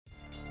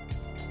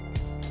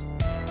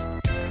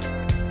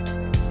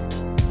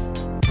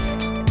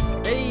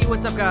Hey,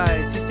 what's up,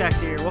 guys? C-Stacks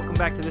here. Welcome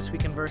back to This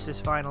Week in Versus,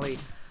 finally.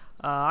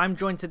 I'm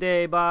joined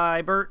today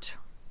by Bert.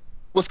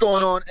 What's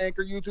going on,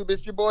 Anchor YouTube?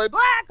 It's your boy,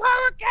 Black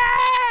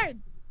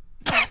Hurricane!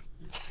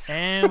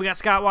 And we got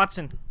Scott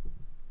Watson.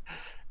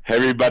 Hey,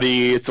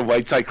 everybody. It's a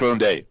White Cyclone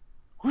Day.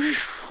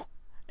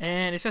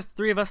 And it's just the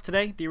three of us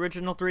today, the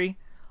original three.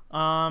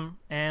 And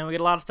we got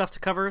a lot of stuff to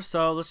cover,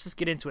 so let's just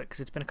get into it, because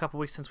it's been a couple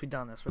weeks since we've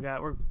done this. We're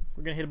going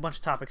to hit a bunch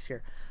of topics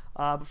here.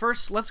 But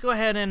first, let's go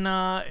ahead and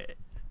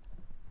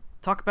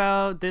talk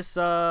about this,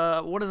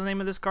 what is the name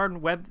of this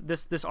card?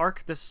 This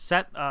arc, this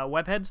set,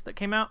 Webheads that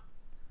came out?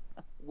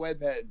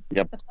 Webheads.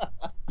 Yep.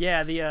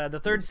 Yeah, the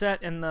third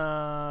set in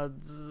the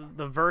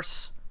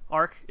Verse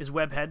arc is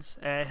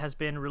Webheads. It has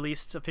been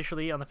released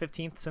officially on the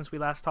 15th since we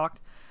last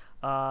talked.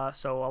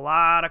 So a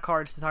lot of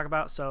cards to talk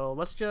about. So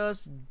let's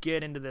just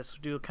get into this.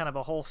 Do kind of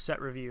a whole set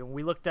review.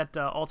 We looked at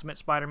Ultimate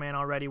Spider-Man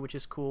already, which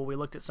is cool. We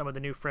looked at some of the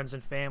new friends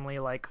and family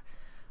like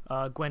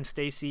Gwen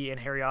Stacy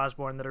and Harry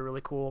Osborn that are really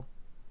cool.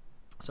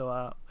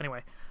 So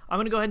anyway, I'm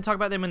going to go ahead and talk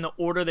about them in the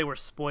order they were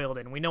spoiled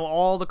in. We know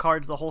all the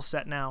cards, the whole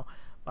set now.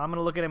 But I'm going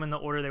to look at them in the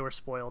order they were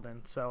spoiled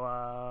in.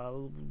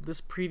 So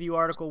this preview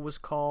article was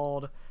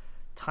called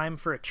Time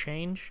for a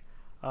Change.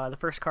 The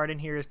first card in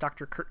here is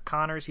Dr. Kurt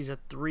Connors. He's a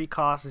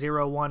 3-cost,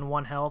 0/1,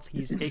 1 health.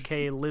 He's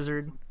aka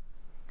Lizard.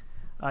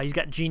 He's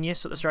got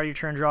Genius, so at the start of your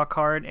turn, draw a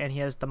card, and he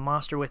has the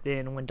Monster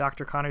Within. When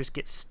Dr. Connors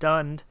gets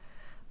stunned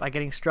by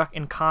getting struck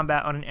in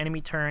combat on an enemy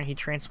turn, he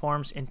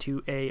transforms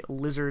into a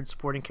Lizard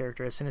sporting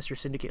character, a Sinister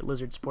Syndicate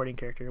Lizard sporting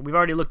character. We've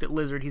already looked at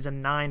Lizard. He's a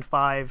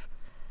 9/5,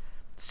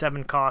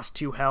 7-cost,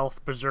 2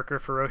 health, Berserker,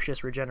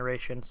 Ferocious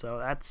Regeneration. So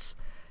that's,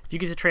 if you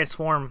get to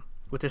transform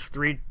with this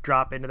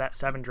 3-drop into that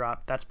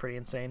 7-drop, that's pretty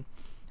insane.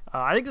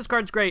 I think this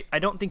card's great. I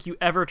don't think you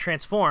ever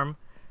transform,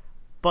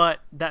 but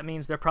that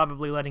means they're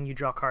probably letting you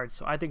draw cards.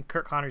 So I think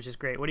Kurt Connors is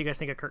great. What do you guys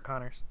think of Kurt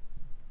Connors?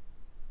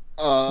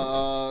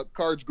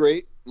 Card's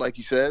great, like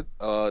you said.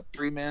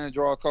 3-mana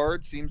draw a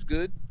card seems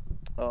good.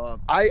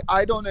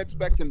 I don't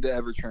expect him to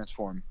ever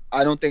transform.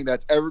 I don't think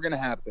that's ever going to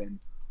happen,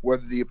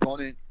 whether the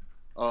opponent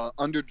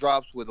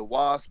underdrops with a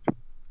Wasp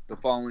the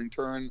following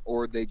turn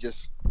or they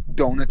just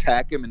don't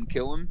attack him and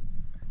kill him.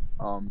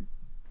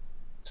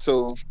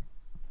 So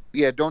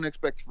yeah, don't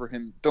expect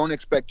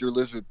your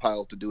Lizard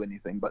pile to do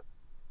anything, but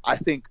I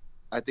think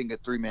a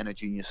 3-mana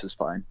Genius is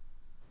fine.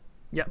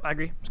 Yep, I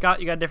agree. Scott,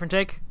 you got a different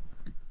take?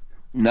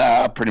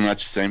 Nah, pretty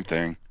much the same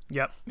thing.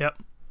 Yep.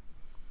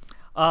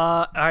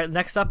 All right,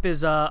 next up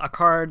is a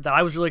card that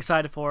I was really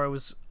excited for.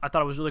 I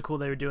thought it was really cool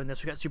they were doing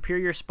this. We got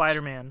Superior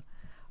Spider-Man.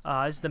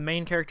 This is the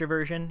main character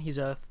version. He's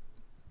a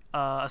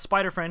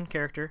Spider-Friend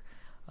character.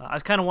 I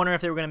was kind of wondering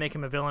if they were going to make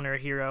him a villain or a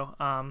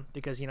hero,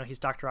 because, he's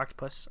Dr.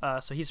 Octopus.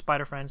 So he's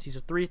Spider-Friends. He's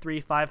a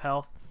 3/3, 5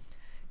 health.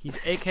 He's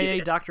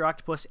a.k.a. Dr.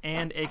 Octopus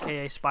and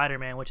a.k.a.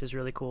 Spider-Man, which is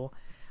really cool.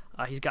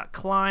 He's got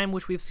Climb,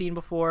 which we've seen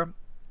before.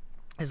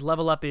 His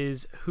level up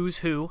is Who's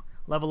Who.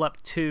 Level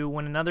up 2.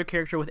 When another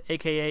character with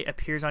a.k.a.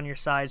 appears on your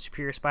side,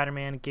 Superior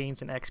Spider-Man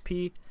gains an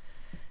XP.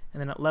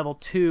 And then at level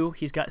 2,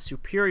 he's got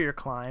Superior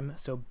Climb,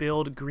 so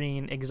build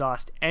green,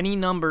 exhaust any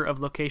number of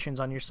locations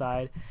on your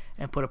side,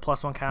 and put a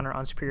 +1 counter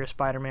on Superior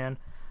Spider-Man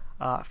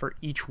for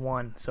each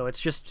one. So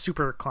it's just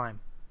Superior Climb.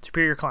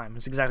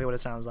 It's exactly what it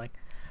sounds like.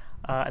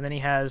 And then he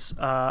has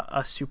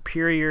a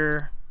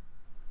Superior...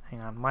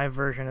 Hang on, my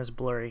version is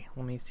blurry.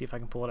 Let me see if I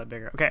can pull it up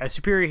bigger. Okay, a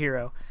Superior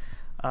Hero.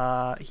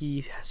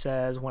 He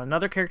says, when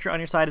another character on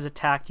your side is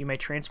attacked, you may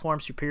transform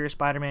Superior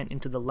Spider-Man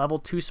into the level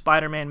 2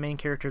 Spider-Man main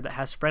character that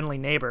has Friendly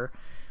Neighbor,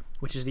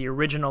 which is the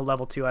original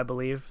level 2, I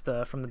believe,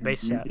 from the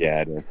base set.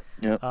 Yeah, it is.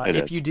 Yep,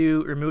 if you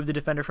do, remove the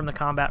defender from the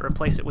combat,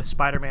 replace it with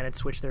Spider-Man, and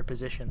switch their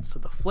positions. So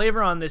the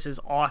flavor on this is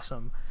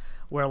awesome,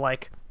 where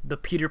the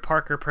Peter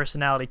Parker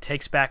personality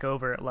takes back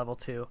over at level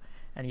 2,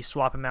 and you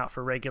swap him out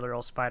for regular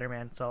old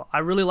Spider-Man. So I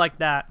really like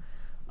that.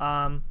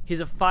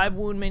 He's a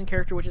 5-wound main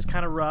character, which is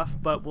kind of rough,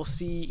 but we'll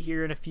see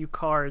here in a few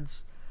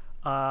cards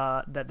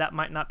that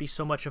might not be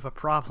so much of a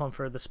problem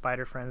for the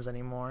Spider-Friends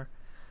anymore.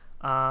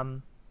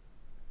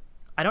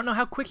 I don't know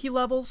how quick he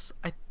levels.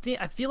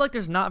 I feel like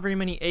there's not very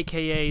many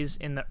AKAs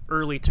in the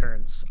early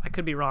turns. I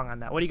could be wrong on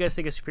that. What do you guys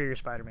think of Superior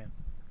Spider-Man?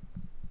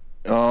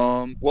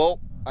 Well,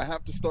 I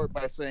have to start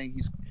by saying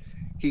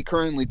he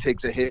currently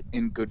takes a hit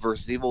in Good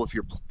vs. Evil, if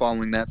you're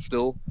following that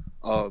still.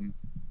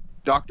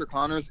 Dr.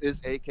 Connors is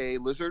AKA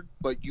Lizard,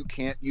 but you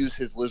can't use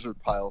his Lizard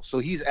pile, so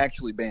he's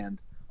actually banned.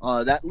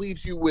 That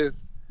leaves you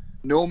with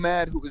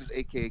Nomad, who is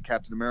AKA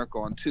Captain America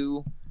on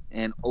 2,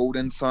 and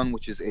Odin's son,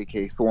 which is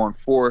AKA Thor on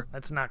 4.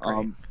 That's not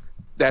great.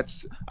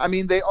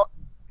 They are.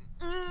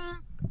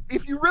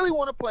 If you really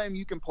want to play them,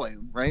 you can play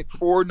them, right?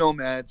 4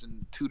 Nomads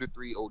and 2 to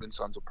 3 Odin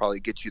Sons will probably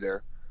get you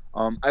there.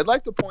 I'd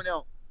like to point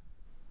out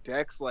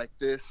decks like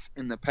this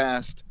in the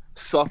past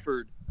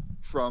suffered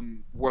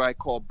from what I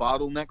call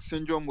bottleneck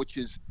syndrome, which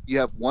is you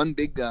have one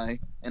big guy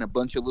and a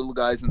bunch of little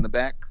guys in the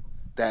back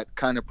that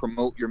kind of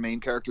promote your main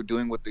character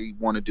doing what they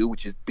want to do,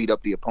 which is beat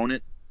up the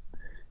opponent.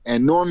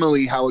 And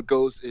normally how it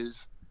goes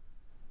is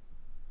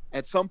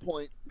at some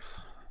point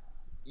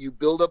you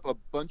build up a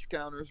bunch of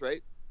counters,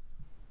 right?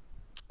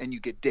 and you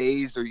get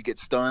dazed or you get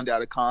stunned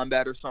out of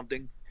combat or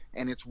something,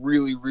 and it's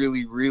really,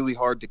 really, really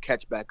hard to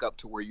catch back up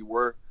to where you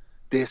were.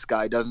 This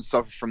guy doesn't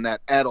suffer from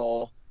that at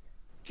all.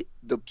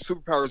 The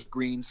superpower is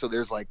green, so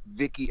there's like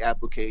Vicky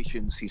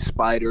applications. He's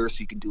Spider,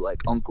 so you can do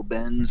like Uncle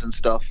Ben's and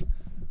stuff.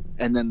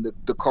 And then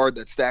the card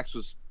that Stax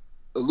was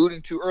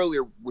alluding to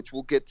earlier, which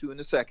we'll get to in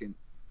a second,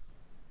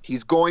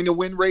 he's going to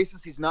win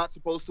races he's not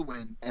supposed to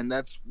win, and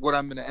that's what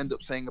I'm going to end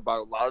up saying about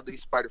a lot of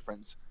these Spider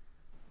friends.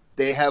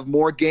 They have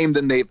more game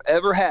than they've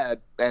ever had,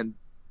 and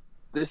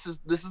this is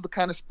the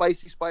kind of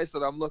spicy spice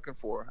that I'm looking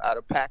for out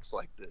of packs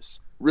like this.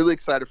 Really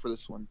excited for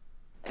this one.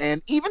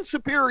 And even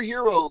Superior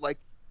Hero,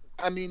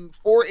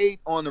 4/8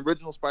 on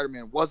original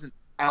Spider-Man wasn't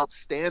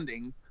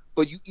outstanding,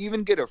 but you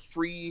even get a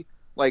free,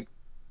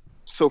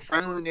 so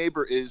Friendly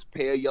Neighbor is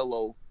pay a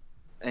yellow,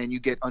 and you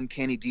get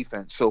Uncanny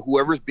Defense. So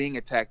whoever's being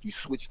attacked, you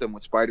switch them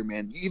with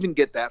Spider-Man. You even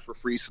get that for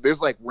free. So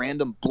there's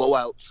random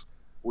blowouts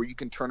where you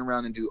can turn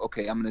around and do,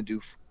 okay, I'm going to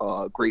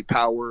do Great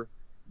Power,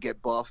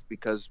 get buffed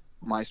because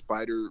my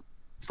Spider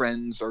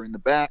friends are in the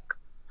back.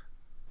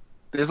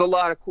 There's a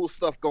lot of cool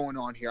stuff going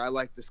on here. I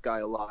like this guy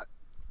a lot.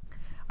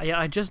 Yeah,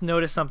 I just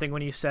noticed something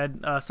when you said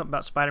something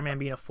about Spider-Man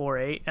being a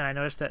 4/8, and I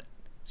noticed that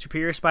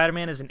Superior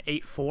Spider-Man is an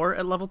 8/4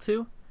 at level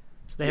 2.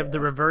 So they have the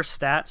reverse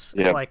stats.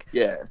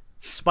 It's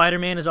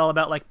Spider-Man is all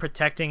about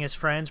protecting his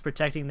friends,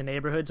 protecting the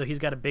neighborhood, so he's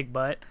got a big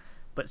butt.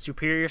 But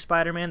Superior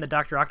Spider-Man, the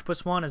Dr.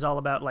 Octopus one, is all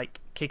about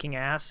kicking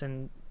ass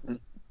and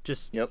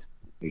just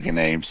Making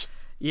names.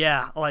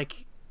 Yeah,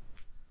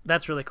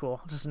 that's really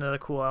cool. Just another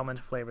cool element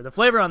of flavor. The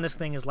flavor on this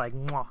thing is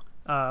mwah.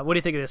 What do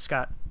you think of this,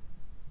 Scott?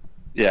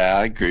 Yeah,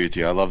 I agree with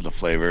you. I love the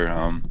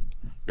flavor.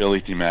 Really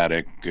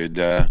thematic, good,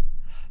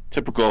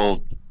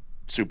 typical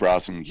super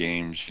awesome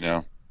games,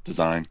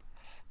 design.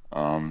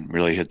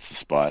 Really hits the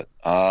spot.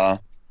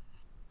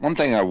 One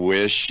thing I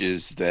wish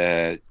is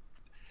that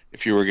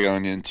if you were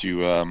going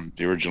into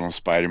the original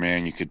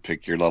Spider-Man, you could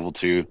pick your level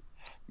 2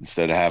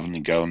 instead of having to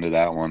go into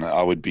that one.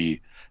 It'd be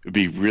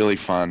really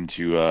fun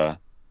to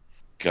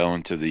go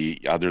into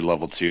the other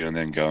level 2 and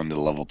then go into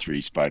the level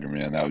 3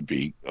 Spider-Man. That would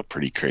be a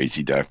pretty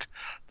crazy deck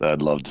that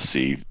I'd love to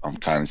see. I'm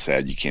kind of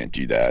sad you can't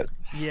do that.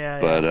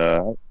 Yeah. But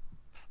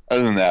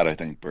other than that, I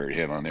think Bert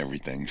hit on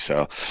everything,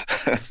 so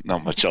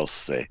not much else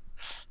to say.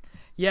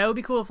 Yeah, it would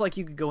be cool if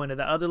you could go into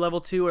the other level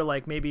 2,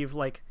 or maybe if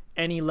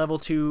any level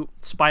 2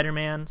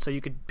 Spider-Man, so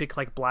you could pick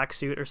Black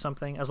Suit or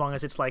something, as long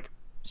as it's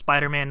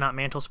Spider-Man, not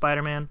Mantle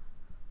Spider-Man.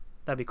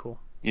 That'd be cool.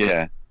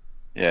 Yeah.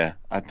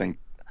 I think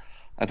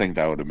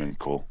that would have been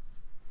cool.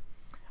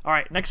 All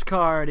right, next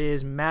card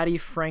is Maddie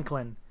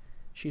Franklin.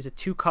 She's a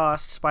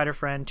 2-cost Spider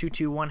Friend,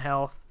 2/2, 1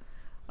 health.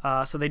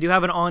 So they do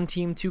have an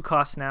on-team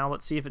 2-cost now.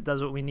 Let's see if it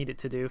does what we need it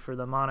to do for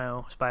the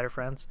mono Spider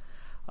Friends.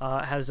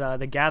 It has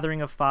the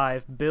Gathering of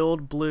 5.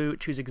 Build blue.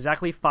 Choose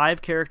exactly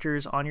 5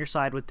 characters on your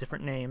side with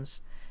different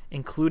names,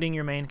 including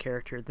your main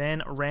character.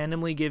 Then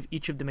randomly give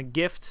each of them a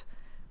gift.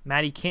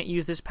 Maddie can't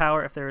use this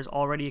power if there is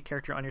already a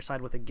character on your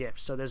side with a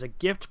gift. So there's a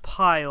gift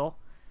pile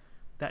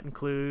that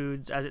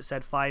includes, as it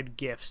said, 5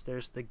 gifts.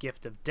 There's the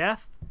Gift of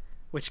Death,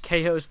 which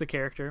KOs the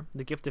character.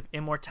 The Gift of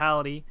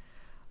Immortality,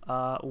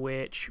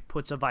 which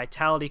puts a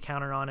Vitality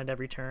counter on it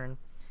every turn.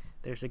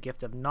 There's a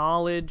Gift of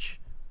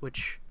Knowledge,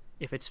 which,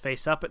 if it's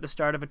face up at the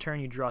start of a turn,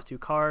 you draw 2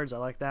 cards. I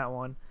like that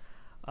one.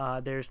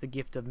 There's the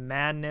Gift of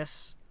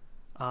Madness,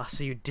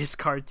 so you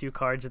discard 2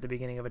 cards at the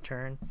beginning of a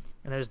turn.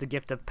 And there's the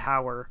Gift of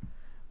Power,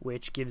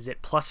 which gives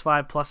it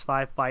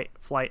 +5/+5 fight,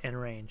 flight,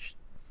 and range.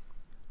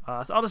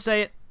 So I'll just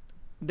say it.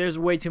 There's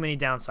way too many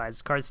downsides.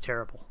 This card's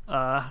terrible. Do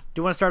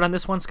you want to start on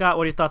this one, Scott?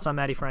 What are your thoughts on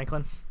Maddie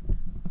Franklin?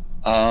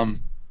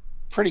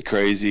 Pretty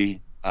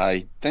crazy.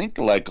 I think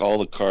all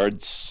the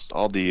cards,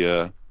 all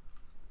the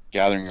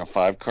Gathering of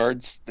 5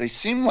 cards, they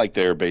seem like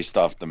they're based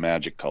off the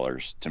Magic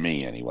colors, to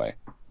me anyway.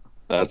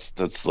 That's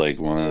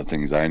one of the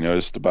things I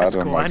noticed about That's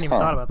them. cool. I hadn't even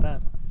thought about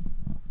that.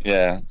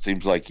 Yeah, it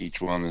seems like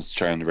each one is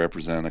trying to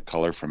represent a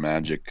color for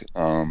Magic,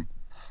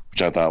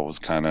 which I thought was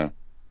kind of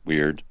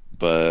weird.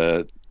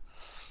 But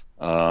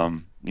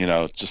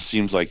it just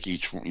seems like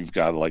each one you've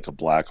got a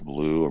black, a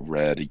blue, a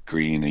red, a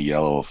green, a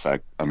yellow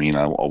effect. A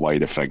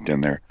white effect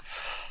in there.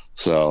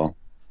 So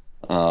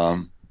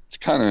it's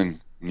kind of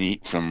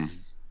neat from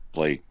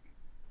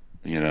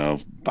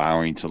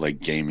bowing to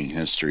gaming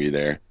history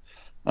there.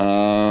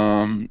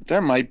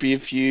 There might be a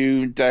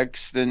few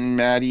decks that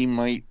Maddie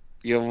might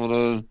be able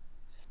to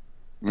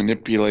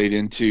manipulate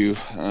into,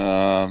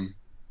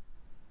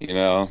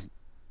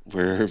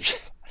 where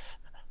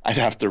I'd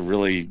have to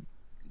really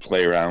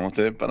play around with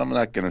it, but I'm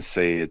not going to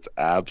say it's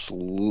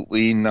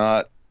absolutely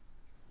not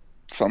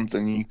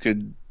something you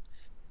could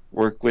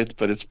work with,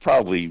 but it's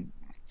probably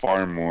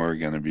far more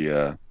going to be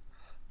a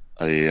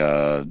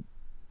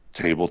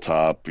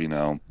tabletop,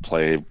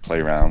 play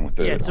around with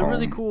it. Yeah, it's a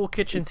really cool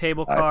kitchen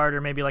table card,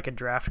 or maybe a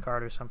draft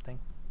card or something.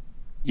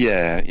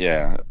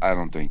 Yeah. I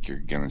don't think you're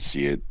going to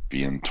see it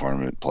be in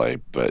tournament play,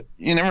 but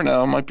you never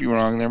know. I might be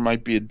wrong. There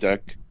might be a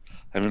deck.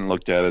 I haven't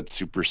looked at it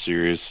super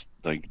serious.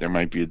 There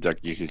might be a deck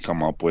you could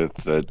come up with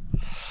that,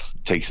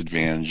 takes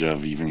advantage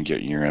of even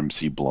getting your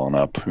MC blown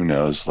up. Who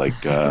knows? Like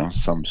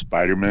some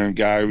Spider-Man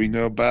guy we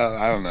know about.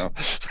 I don't know.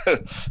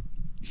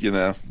 You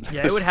know.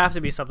 Yeah, it would have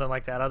to be something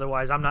like that.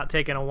 Otherwise, I'm not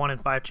taking a 1 in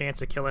 5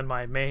 chance of killing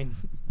my main.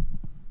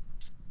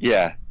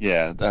 Yeah.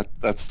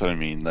 That's what I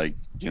mean. Like,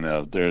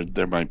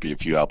 there might be a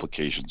few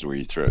applications where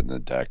you throw it in the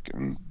deck,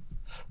 and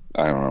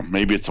I don't know.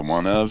 Maybe it's a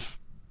one of.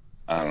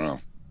 I don't know.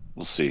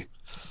 We'll see.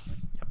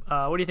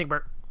 What do you think,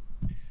 Bert?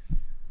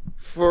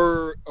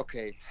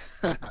 Okay.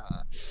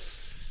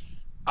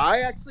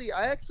 I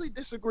actually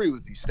disagree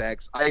with you,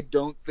 Stacks. I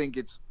don't think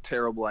it's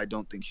terrible. I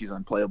don't think she's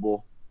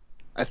unplayable.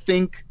 I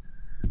think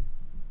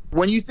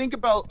when you think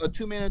about a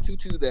 2-mana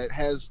 2/2 that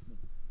has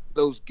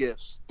those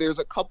gifts, there's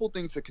a couple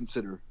things to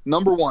consider.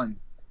 Number one,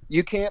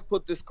 you can't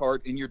put this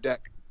card in your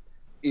deck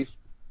if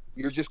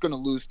you're just going to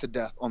lose to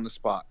death on the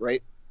spot,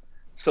 right?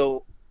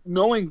 So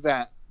knowing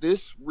that,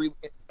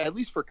 at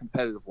least for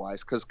competitive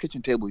wise, because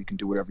kitchen table you can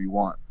do whatever you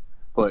want,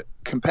 but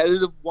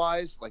competitive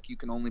wise, like you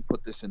can only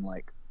put this in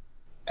like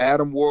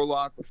Adam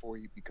Warlock before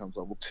he becomes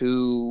level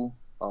 2,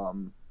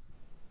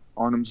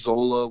 Arnim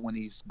Zola when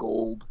he's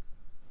gold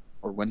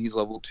or when he's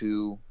level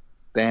 2,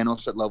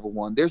 Thanos at level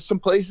 1. There's some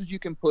places you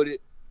can put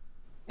it.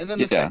 And then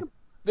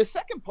the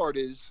second part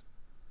is,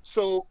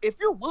 so if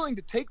you're willing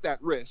to take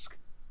that risk,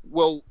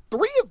 well,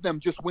 3 of them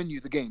just win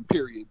you the game,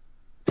 period.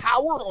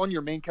 Power on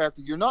your main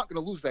character, you're not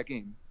going to lose that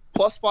game.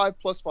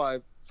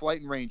 +5/+5,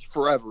 flight and range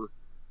forever.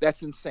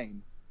 That's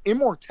insane.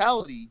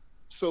 Immortality,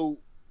 so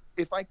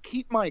if I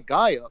keep my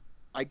guy up,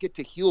 I get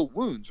to heal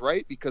wounds,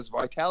 right? Because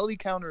vitality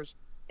counters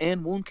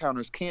and wound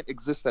counters can't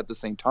exist at the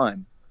same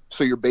time.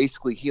 So you're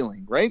basically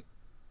healing, right?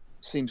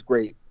 Seems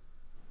great.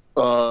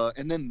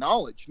 And then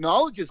knowledge.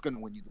 Knowledge is going to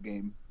win you the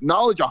game.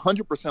 Knowledge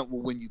 100%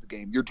 will win you the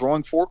game. You're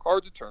drawing 4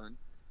 cards a turn.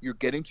 You're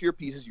getting to your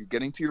pieces. You're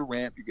getting to your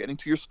ramp. You're getting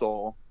to your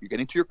stall. You're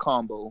getting to your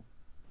combo.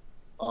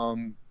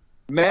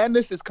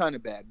 Madness is kind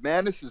of bad.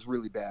 Madness is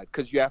really bad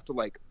because you have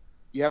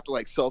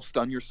to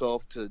self-stun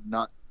yourself to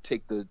not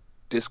take the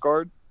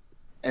discard.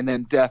 And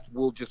then death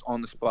will just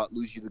on the spot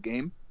lose you the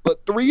game.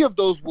 But 3 of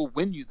those will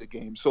win you the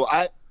game. So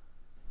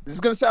this is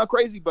going to sound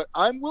crazy, but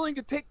I'm willing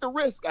to take the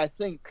risk, I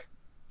think,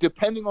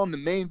 depending on the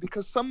main,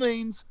 because some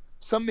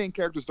main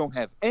characters don't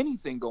have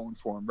anything going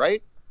for them,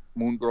 right?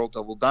 Moon Girl,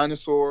 Devil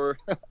Dinosaur,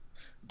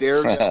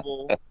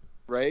 Daredevil,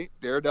 right?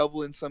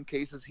 Daredevil, in some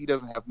cases, he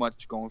doesn't have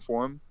much going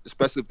for him,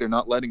 especially if they're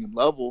not letting him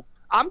level.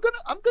 I'm gonna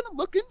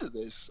look into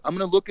this. I'm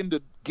gonna look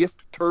into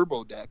gift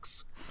turbo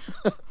decks.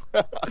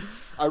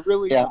 I'm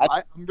really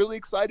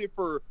excited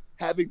for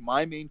having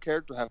my main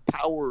character have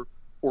power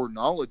or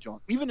knowledge on.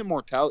 Even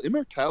immortality.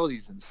 Immortality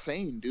is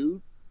insane,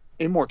 dude.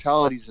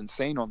 Immortality is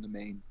insane on the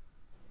main.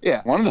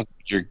 Yeah. One of the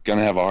things you're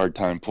gonna have a hard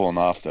time pulling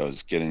off though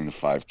is getting the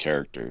 5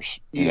 characters.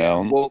 You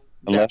know, well,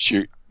 unless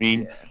you're.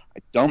 I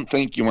don't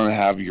think you want to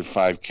have your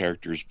 5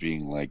 characters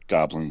being like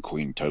Goblin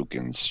Queen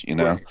tokens. You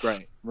know.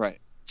 Right.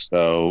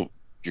 So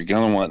you're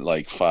gonna want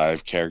like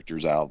 5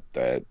 characters out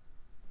that,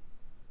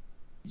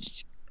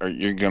 or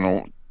you're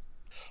gonna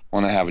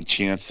want to have a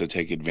chance to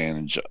take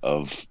advantage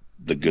of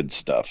the good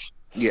stuff.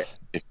 Yeah.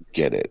 If you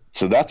get it.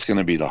 So that's going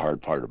to be the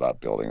hard part about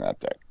building that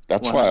deck.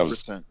 That's 100%. Why I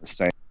was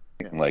saying,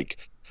 like,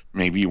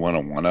 maybe you want a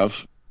 1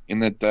 of in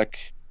that deck,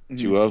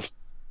 2 of.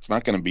 It's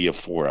not going to be a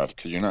 4 of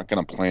because you're not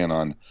going to plan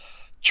on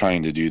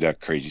trying to do that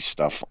crazy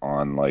stuff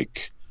on,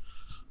 like,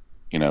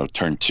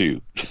 turn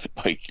 2.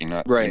 Like, you're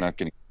not going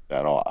to get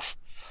that off.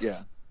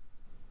 Yeah.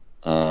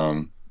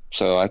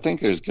 So I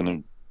think there's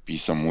going to be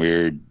some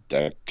weird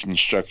deck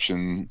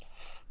construction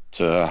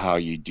to how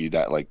you do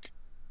that. Like,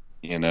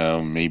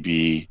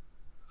 maybe,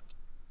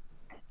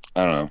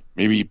 I don't know,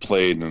 maybe you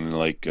played in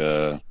like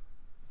a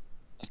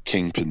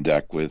Kingpin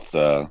deck with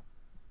the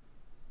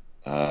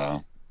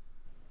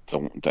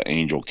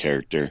Angel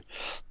character,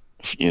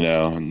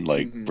 and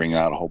like bring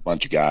out a whole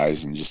bunch of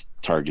guys and just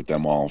target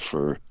them all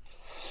for,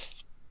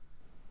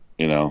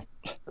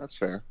 That's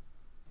fair.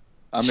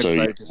 I'm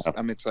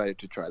excited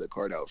to try the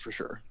card out for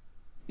sure.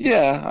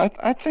 Yeah,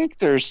 I think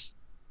there's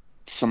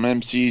some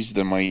MCs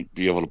that might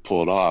be able to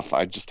pull it off.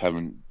 I just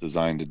haven't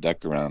designed a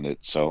deck around it,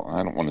 so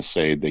I don't want to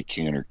say they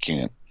can or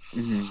can't.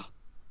 Mm-hmm.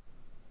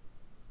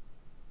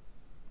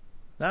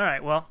 All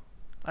right, well,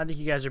 I think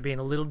you guys are being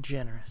a little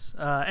generous.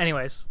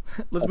 Anyways,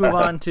 let's move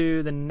on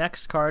to the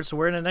next card. So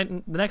we're in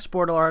the next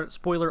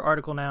spoiler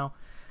article now.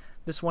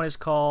 This one is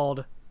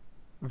called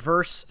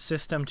Verse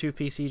System 2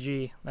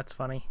 PCG. That's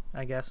funny,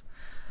 I guess.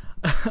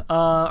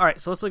 All right,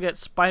 so let's look at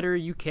Spider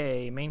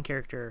UK, main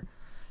character.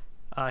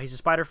 He's a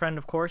spider friend,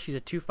 of course. He's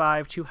a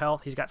 2/5, 2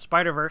 health. He's got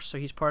Spider-Verse, so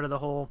he's part of the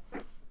whole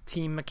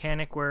team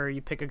mechanic where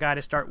you pick a guy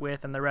to start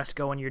with and the rest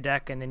go in your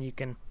deck, and then you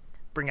can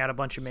bring out a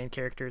bunch of main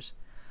characters.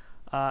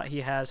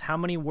 He has How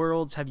Many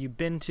Worlds Have You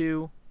Been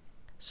To?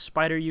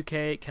 Spider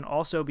UK can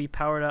also be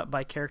powered up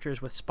by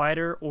characters with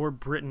Spider or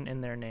Britain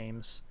in their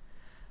names.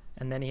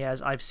 And then he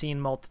has I've Seen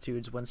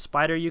Multitudes. When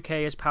Spider UK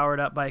is powered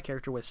up by a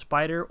character with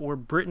Spider or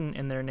Britain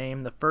in their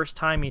name, the first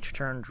time each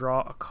turn,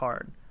 draw a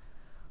card.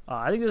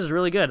 I think this is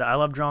really good. I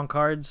love drawing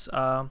cards.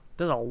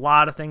 There's a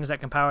lot of things that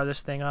can power this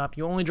thing up.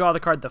 You only draw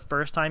the card the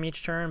first time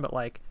each turn, but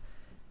like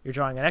You're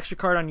drawing an extra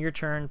card on your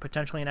turn,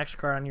 potentially an extra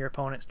card on your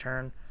opponent's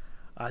turn.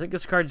 I think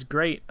this card's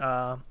great.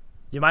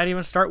 You might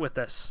even start with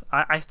this.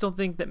 I still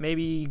think that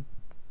maybe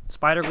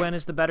Spider-Gwen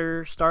is the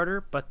better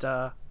starter, but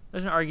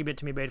there's an argument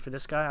to be made for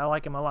this guy. I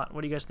like him a lot.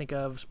 What do you guys think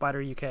of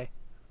Spider UK?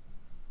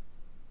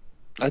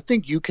 I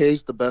think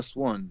UK's the best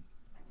one.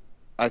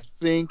 I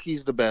think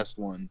he's the best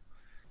one.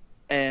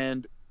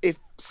 And if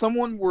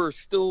someone were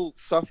still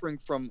suffering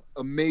from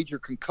a major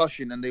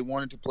concussion and they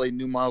wanted to play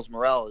new Miles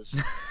Morales,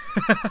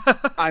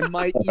 I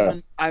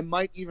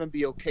might even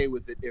be okay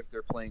with it if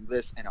they're playing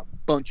this and a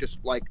bunch of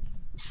like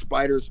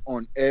spiders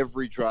on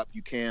every drop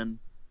you can,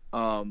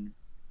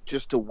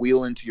 just to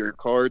wheel into your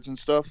cards and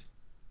stuff.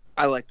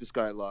 I like this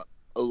guy a lot.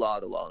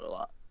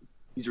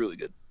 He's really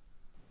good.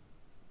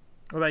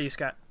 What about you,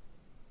 Scott?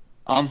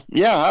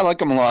 Yeah, I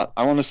like him a lot.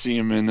 I want to see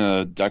him in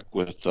a deck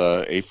with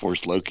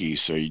A-Force Loki,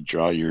 so you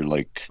draw your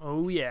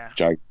Oh yeah.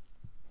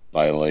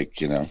 By I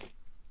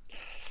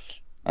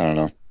don't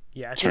know.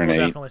 Yeah, I think Turn we'll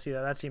 8. definitely see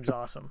that. That seems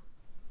awesome.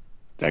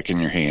 Deck in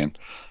your hand.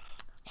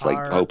 It's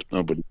like hope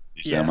nobody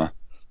sees Emma.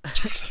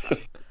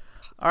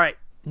 All right,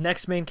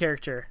 next main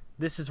character.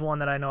 This is one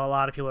that I know a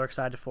lot of people are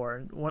excited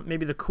for.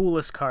 Maybe the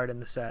coolest card in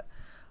the set.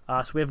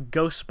 So we have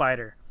Ghost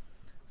Spider.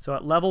 So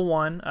at level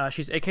 1,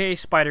 she's aka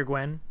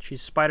Spider-Gwen.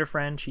 She's Spider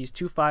Friend. She's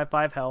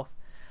 2/5 health.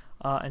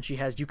 And she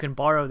has, you can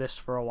borrow this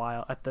for a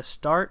while. At the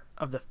start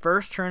of the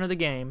first turn of the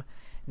game,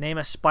 name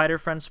a Spider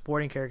Friend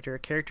supporting character.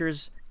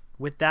 Characters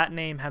with that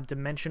name have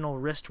dimensional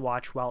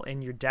wristwatch while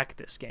in your deck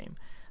this game.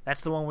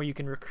 That's the one where you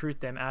can recruit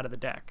them out of the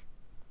deck.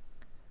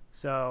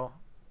 So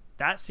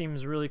that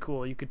seems really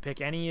cool. You could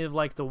pick any of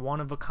like the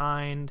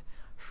one-of-a-kind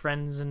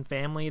friends and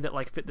family that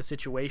like fit the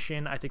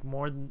situation. I think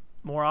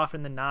more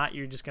often than not,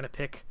 you're just going to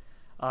pick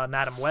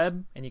Madam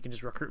Web, and you can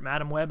just recruit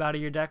Madam Web out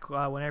of your deck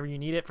whenever you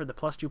need it for the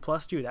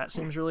 +2/+2. That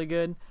seems really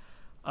good.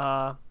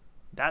 That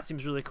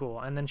seems really cool.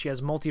 And then she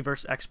has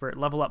Multiverse Expert,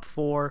 level up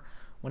 4.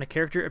 When a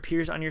character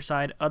appears on your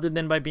side other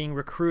than by being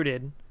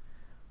recruited,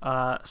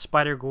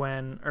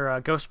 Spider-Gwen or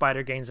Ghost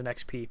Spider gains an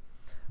XP.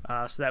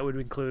 So that would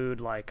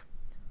include like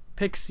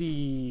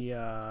Pixie,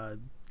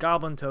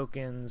 Goblin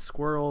tokens,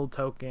 Squirrel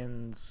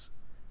tokens,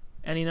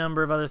 any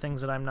number of other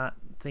things that I'm not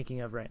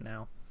thinking of right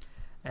now.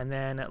 And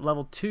then at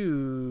level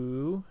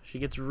 2, she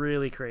gets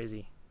really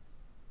crazy.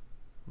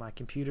 My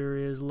computer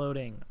is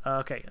loading.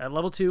 Okay, at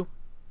level 2,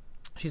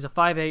 she's a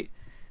 5/8.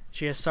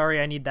 She has Sorry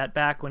I Need That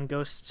Back. When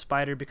Ghost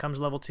Spider becomes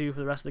level 2 for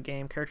the rest of the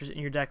game, characters in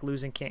your deck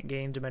losing can't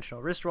gain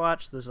dimensional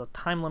wristwatch. So there's a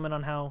time limit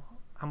on how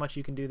much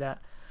you can do that.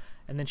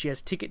 And then she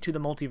has Ticket to the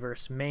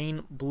Multiverse.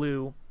 Main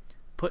blue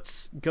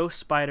puts Ghost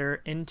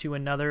Spider into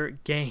another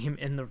game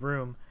in the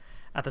room.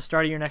 At the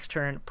start of your next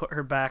turn, put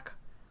her back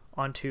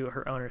onto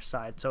her owner's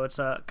side. So it's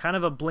a kind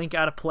of a blink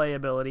out of play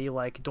ability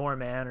like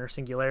Doorman or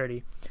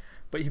Singularity,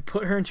 but you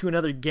put her into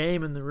another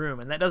game in the room,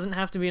 and that doesn't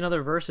have to be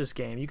another versus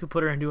game. You could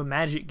put her into a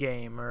Magic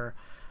game or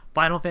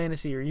Final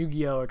Fantasy or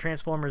Yu-Gi-Oh or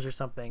Transformers or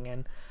something,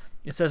 and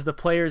it says the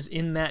players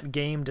in that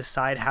game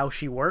decide how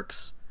she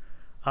works.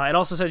 It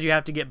also says you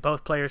have to get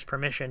both players'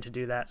 permission to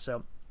do that,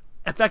 so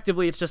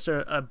effectively it's just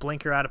a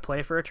blinker out of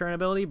play for a turn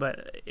ability,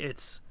 but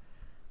it's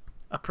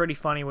a pretty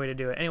funny way to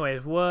do it.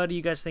 Anyways, what do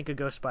you guys think of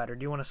Ghost Spider?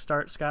 Do you want to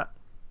start, Scott?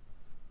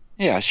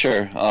 Yeah,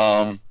 sure.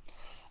 I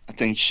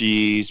think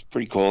she's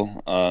pretty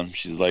cool.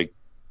 She's like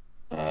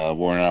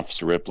Warrant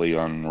Officer Ripley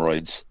on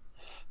roids.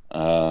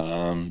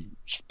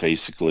 She's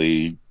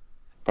basically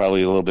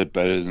probably a little bit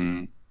better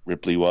than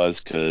Ripley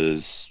was,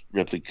 because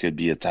Ripley could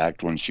be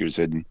attacked when she was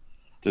hidden.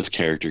 This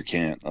character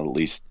can't, at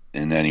least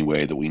in any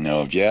way that we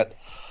know of yet.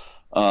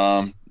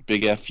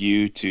 Big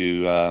FU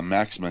to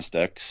Maximus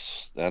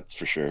decks, that's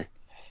for sure.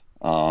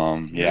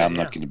 I'm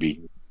not going to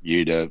be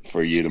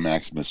for you to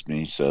Maximus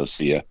me, so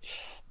see ya.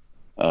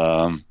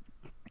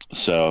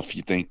 So if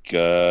you think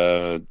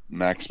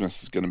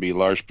Maximus is going to be a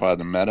large part of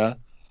the meta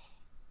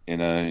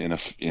in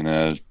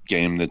a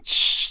game that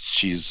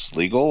she's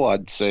legal,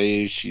 I'd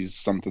say she's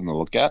something to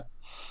look at.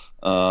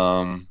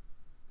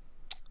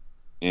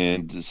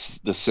 In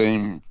the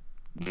same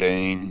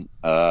vein,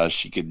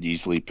 she could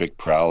easily pick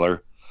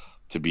Prowler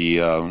to be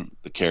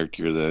the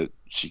character that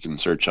she can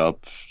search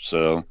up.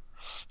 So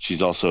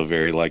she's also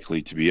very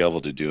likely to be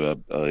able to do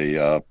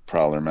a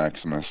Prowler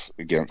Maximus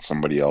against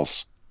somebody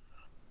else.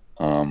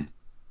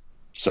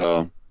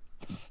 So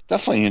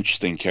definitely an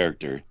interesting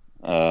character.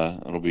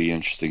 It'll be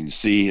interesting to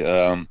see.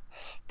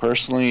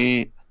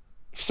 Personally,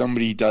 if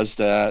somebody does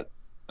that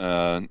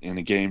in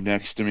a game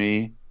next to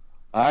me,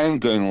 I'm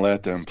going to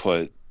let them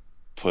put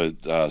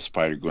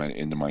Spider-Gwen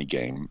into my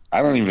game.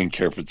 I don't even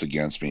care if it's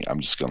against me. I'm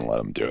just going to let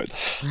them do it,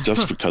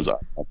 just because I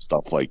love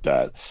stuff like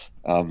that.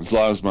 As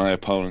long as my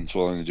opponent's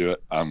willing to do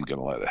it, I'm going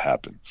to let it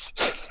happen.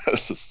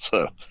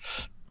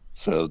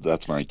 So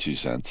that's my 2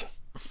 cents.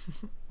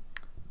 All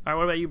right,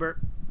 what about you, Bert?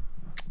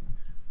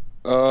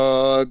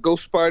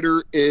 Ghost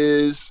Spider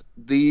is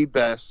the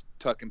best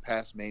tuck and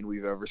pass main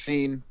we've ever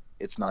seen.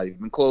 It's not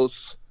even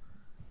close.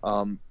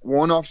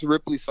 Warrant Officer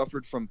Ripley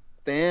suffered from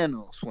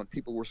Thanos when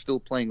people were still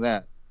playing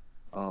that.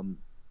 And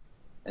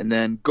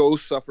then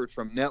Ghost suffered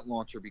from Net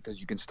Launcher because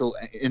you can still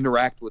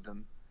interact with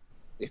them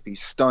if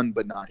he's stunned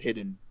but not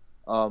hidden.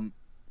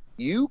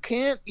 You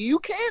can't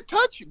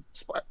touch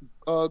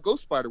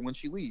Ghost Spider when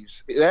she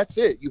leaves. That's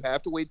it. You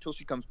have to wait till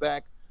she comes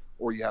back,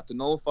 or you have to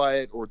nullify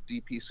it, or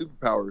DP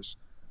superpowers.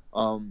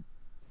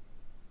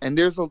 And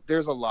there's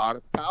a lot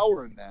of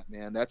power in that,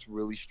 man. That's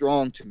really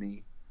strong to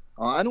me.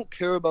 I don't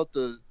care about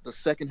the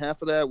second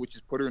half of that, which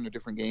is put her in a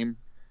different game,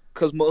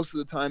 because most of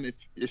the time,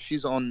 if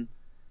she's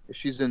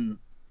in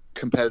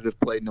competitive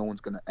play, no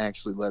one's gonna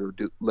actually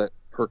let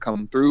her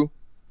come through.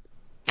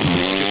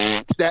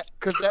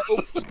 Because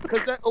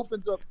that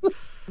opens up.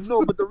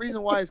 No, but the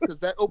reason why is because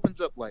that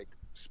opens up like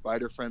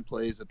Spider-Friend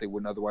plays that they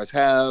wouldn't otherwise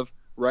have,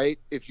 right?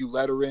 If you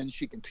let her in,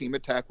 she can team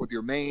attack with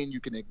your main. You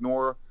can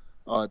ignore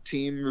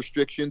team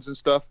restrictions and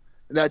stuff,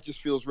 and that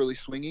just feels really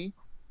swingy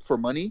for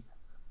money.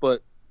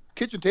 But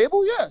kitchen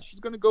table, yeah, she's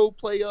gonna go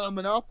play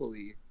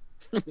Monopoly.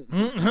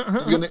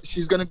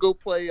 she's gonna go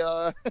play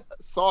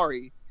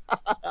Sorry.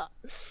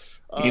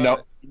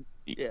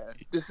 Yeah,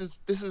 this is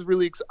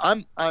really.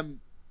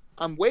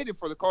 I'm waiting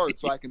for the card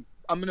so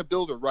I'm gonna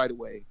build her right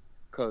away,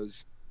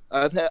 because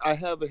I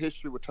have a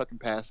history with Tuck and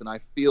Pass, and I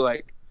feel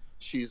like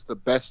she's the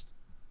best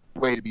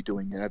way to be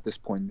doing it at this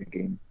point in the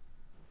game.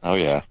 Oh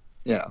yeah.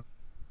 Yeah.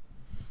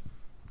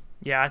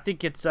 Yeah, I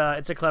think it's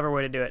a clever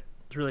way to do it.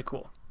 It's really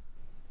cool.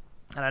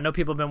 And I know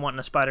people have been wanting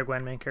a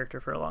Spider-Gwen main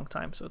character for a long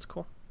time, so it's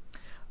cool.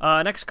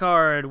 Next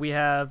card, we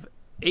have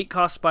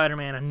 8-cost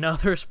Spider-Man,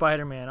 another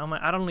Spider-Man. Oh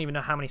my, I don't even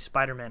know how many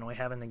Spider-Man we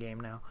have in the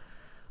game now.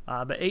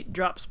 But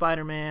 8-drop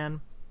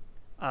Spider-Man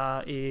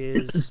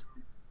he's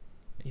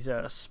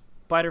a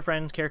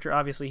Spider-Friend character,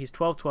 obviously. He's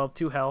 12-12,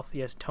 2 health. He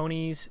has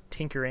Tony's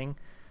Tinkering.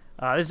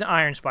 This is an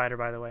Iron Spider,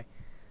 by the way.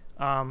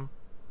 At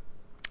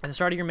the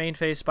start of your main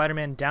phase,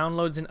 Spider-Man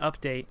downloads an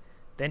update.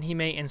 Then he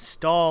may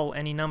install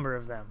any number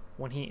of them.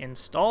 When he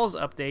installs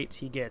updates,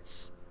 he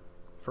gets,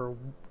 for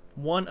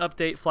 1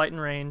 update, Flight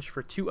and Range.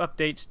 For 2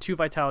 updates, 2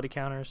 Vitality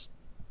counters.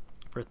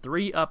 For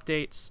 3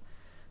 updates,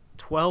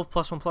 12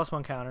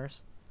 +1/+1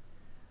 counters.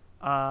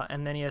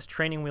 And then he has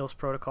Training Wheels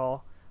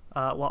Protocol.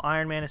 While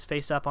Iron Man is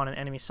face up on an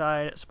enemy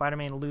side,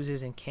 Spider-Man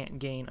loses and can't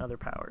gain other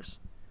powers.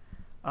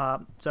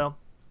 So,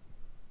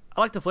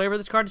 I like the flavor of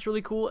this card. It's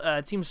really cool.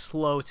 It seems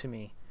slow to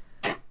me.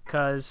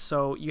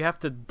 So you have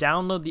to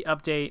download the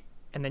update,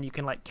 and then you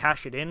can like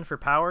cash it in for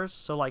powers.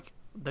 So like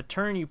the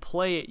turn you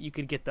play it, you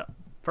could get the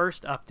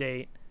first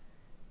update,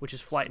 which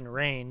is Flight and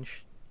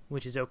Range,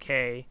 which is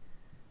okay.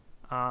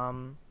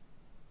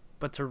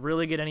 But to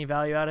really get any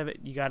value out of it,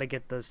 you got to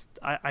get those.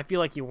 I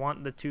feel like you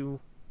want the 12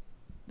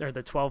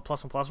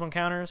 +1/+1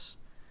 counters.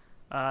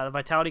 The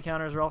Vitality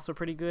counters are also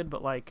pretty good,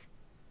 but like,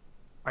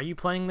 are you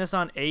playing this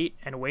on 8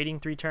 and waiting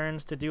 3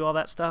 turns to do all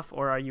that stuff,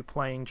 or are you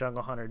playing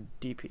Jungle Hunter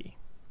DP?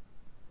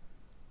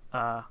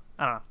 I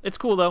don't know. It's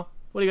cool though.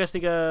 What do you guys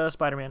think of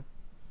Spider-Man?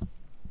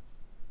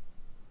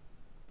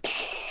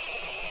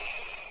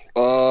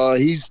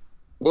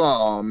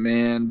 Oh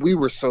man, we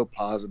were so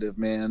positive,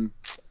 man.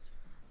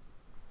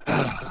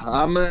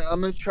 I'm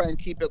gonna try and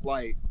keep it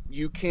light.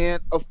 You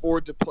can't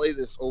afford to play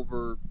this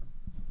over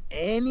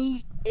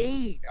any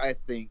 8. I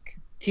think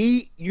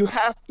you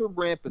have to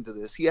ramp into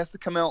this. He has to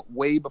come out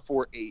way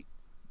before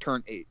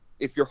turn 8.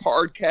 If you're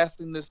hard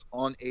casting this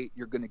on 8,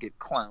 you're gonna get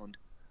clowned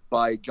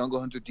by Jungle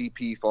Hunter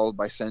DP followed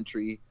by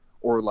Sentry,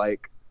 or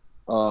like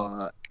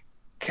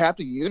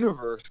Captain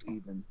Universe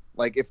even.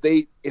 Like if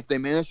they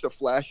manage to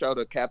flash out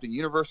a Captain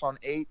Universe on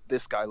 8,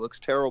 this guy looks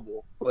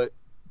terrible. But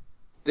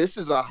this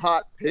is a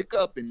hot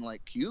pickup in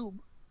like Cube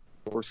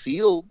or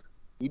Sealed.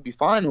 He'd be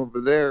fine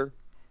over there.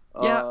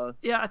 Yeah,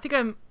 I think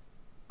I'm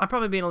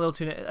probably being a little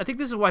too. I think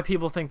this is why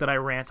people think that I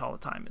rant all the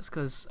time, is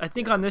because I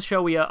think on this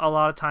show we a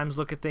lot of times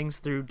look at things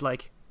through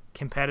like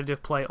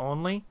competitive play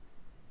only.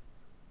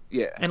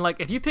 Yeah. And like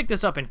if you pick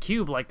this up in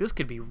Cube, like this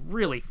could be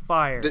really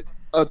fire.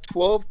 A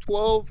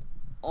 12-12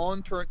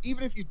 on turn,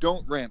 even if you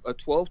don't ramp, a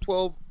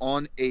 12-12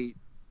 on 8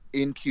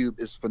 in Cube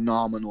is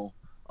phenomenal.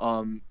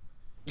 I'm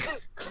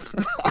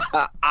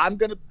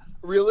gonna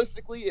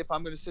realistically, if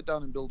I'm gonna sit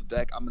down and build a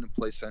deck, I'm gonna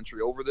play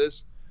Sentry over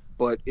this.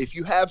 But if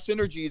you have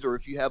synergies, or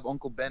if you have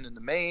Uncle Ben in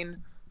the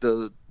main,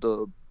 the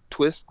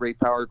twist, great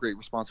power, great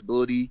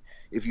responsibility.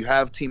 If you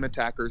have team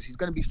attackers, he's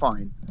gonna be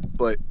fine.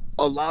 But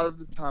a lot of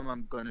the time,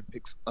 I'm gonna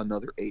pick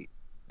another 8,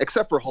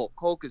 except for Hulk.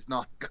 Hulk is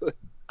not good.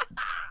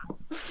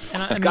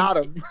 And I got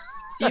him.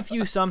 If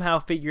you somehow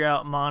figure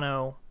out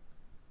mono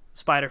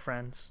Spider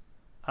Friends,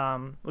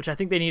 which I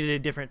think they needed a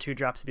different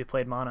 2-drop to be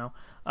played mono.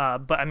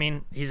 But I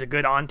mean, he's a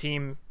good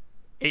on-team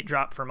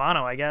 8-drop for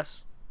mono, I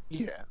guess.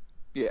 Yeah.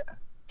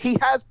 He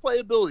has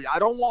playability. I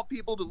don't want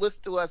people to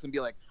listen to us and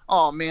be like,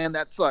 "Oh man,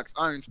 that sucks.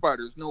 Iron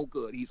Spider's no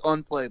good. He's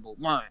unplayable."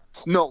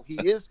 No,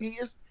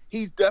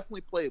 he's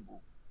definitely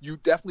playable. You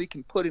definitely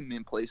can put him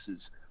in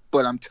places.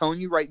 But I'm telling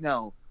you right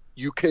now,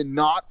 you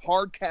cannot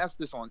hard cast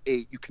this on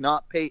 8. You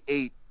cannot pay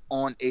 8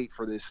 on 8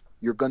 for this.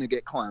 You're gonna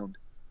get clowned.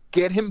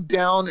 Get him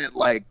down at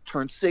like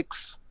turn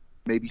 6,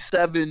 maybe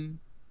 7.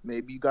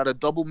 Maybe you got a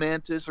double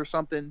Mantis or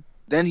something.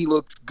 Then he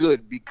looks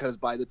good, because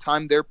by the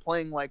time they're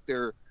playing like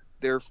their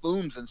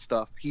flumes and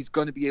stuff, he's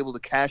going to be able to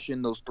cash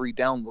in those 3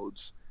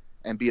 downloads.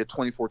 and be a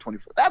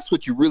 24/24. That's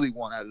what you really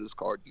want out of this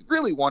card. You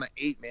really want an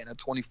 8-mana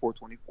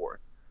 24/24.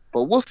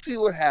 But we'll see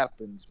what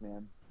happens,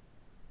 man.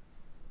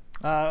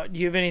 Do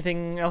you have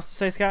anything else to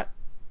say, Scott?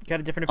 Got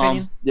a different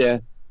opinion? Yeah.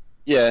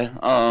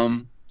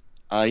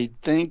 I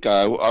think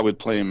I would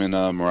play him in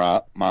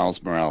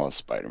Miles Morales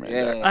Spider-Man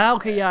deck.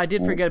 Okay, yeah, I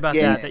did forget about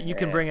that. That you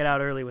can bring it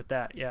out early with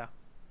that. Yeah.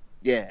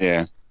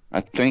 Yeah.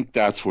 I think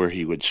that's where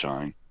he would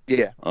shine.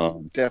 Yeah.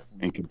 Definitely.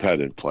 In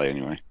competitive play,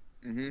 anyway.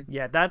 Mm-hmm.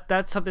 Yeah,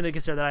 that's something to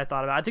consider that I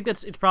thought about. I think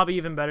it's probably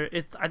even better.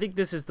 I think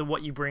this is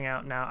what you bring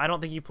out now. I don't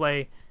think you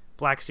play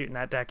Black Suit in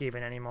that deck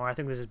even anymore. I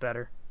think this is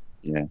better.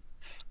 Yeah.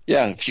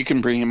 Yeah, if you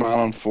can bring him out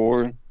on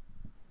 4,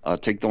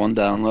 take the 1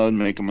 download,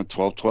 make him a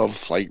 12/12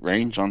 flight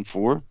range on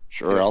 4.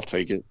 Sure, I'll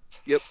take it.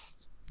 Yep.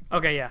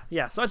 Okay,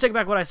 yeah. So I take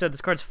back what I said.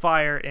 This card's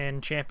fire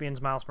in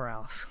Champions Miles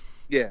Morales.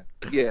 Yeah,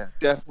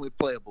 definitely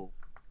playable.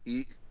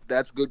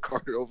 That's a good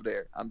card over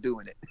there. I'm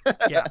doing it.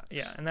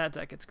 yeah, and that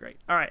deck, it's great.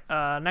 All right,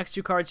 next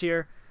 2 cards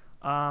here.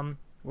 We're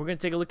going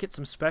to take a look at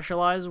some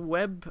specialized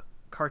web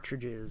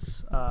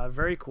cartridges.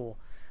 Very cool.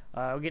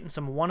 We're getting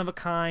some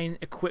one-of-a-kind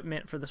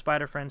equipment for the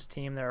Spider Friends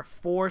team. There are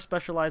 4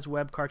 specialized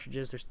web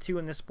cartridges. There's 2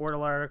 in this Sportal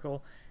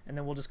article, and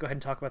then we'll just go ahead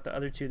and talk about the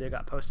other 2 that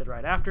got posted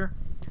right after.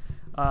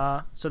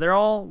 So they're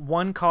all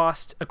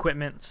one-cost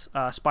equipment,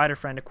 Spider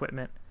Friend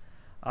equipment.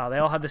 They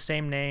all have the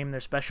same name. They're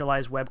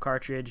specialized web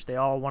cartridge. They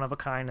all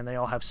one-of-a-kind, and they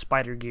all have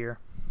spider gear.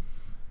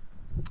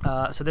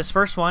 So this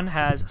first one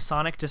has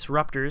Sonic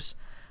Disruptors.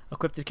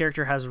 Equipped the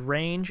character has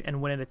range,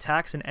 and when it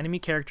attacks an enemy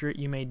character,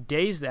 you may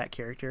daze that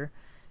character.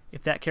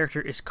 If that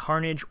character is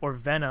Carnage or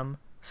Venom,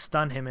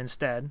 stun him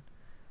instead.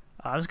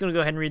 I'm just going to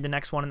go ahead and read the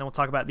next one, and then we'll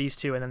talk about these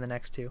 2 and then the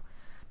next 2.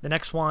 The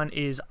next one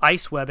is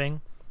Ice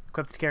Webbing.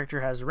 Equipped character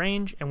has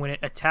range, and when it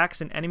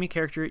attacks an enemy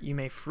character, you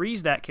may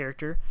freeze that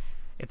character.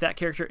 If that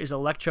character is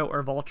Electro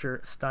or Vulture,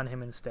 stun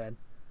him instead.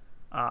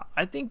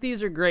 I think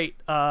these are great.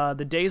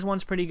 The Daze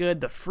one's pretty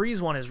good. The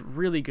Freeze one is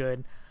really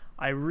good.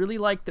 I really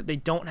like that they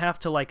don't have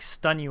to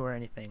stun you or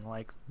anything.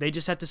 They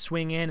just have to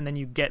swing in, and then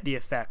you get the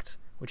effect,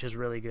 which is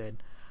really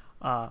good.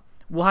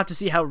 We'll have to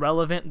see how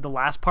relevant the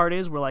last part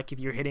is, where if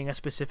you're hitting a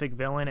specific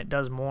villain, it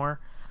does more.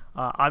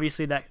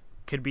 Obviously, that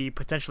could be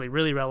potentially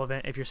really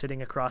relevant if you're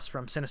sitting across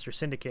from Sinister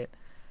Syndicate.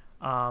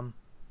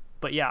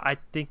 But yeah, I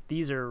think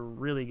these are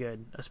really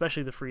good,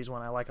 especially the Freeze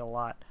one. I like a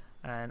lot.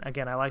 And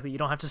again, I like that you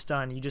don't have to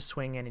stun, you just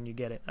swing in and you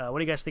get it. What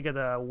do you guys think of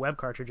the web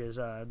cartridges,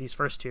 these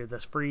first 2, the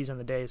Freeze and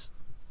the Daze?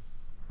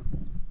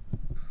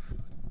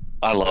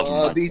 I love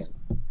them. These.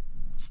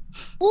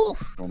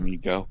 Want me to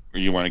go? Or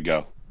you want to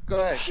go?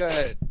 Go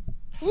ahead.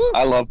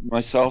 I love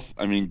myself.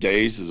 I mean,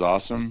 Daze is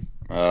awesome.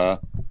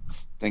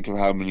 Think of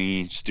how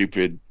many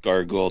stupid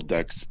gargoyle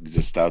decks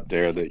exist out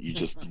there that you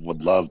just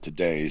would love to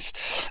daze.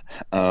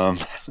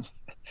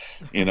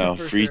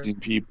 Freezing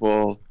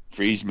people,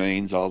 freeze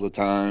mains all the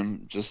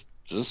time. Just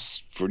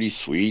pretty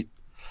sweet.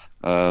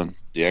 The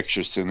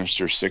extra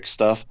Sinister 6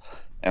 stuff.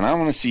 And I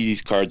want to see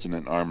these cards in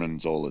an Armin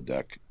Zola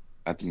deck.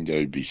 I think that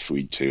would be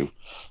sweet too.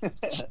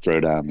 Just throw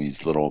down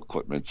these little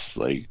equipments,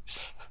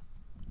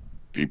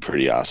 be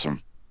pretty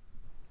awesome.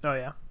 Oh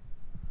yeah.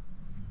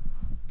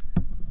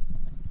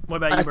 What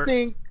about you, Bert?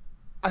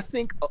 I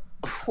think.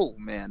 Oh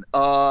man.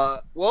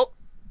 Well,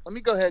 let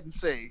me go ahead and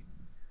say,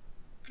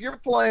 if you're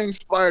playing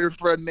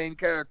Spider-Friend main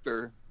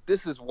character,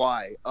 this is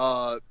why.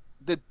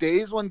 The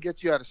Daze one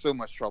gets you out of so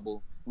much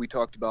trouble. We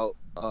talked about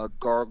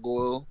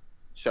Gargoyle.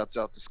 Shouts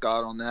out to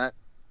Scott on that.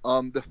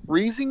 The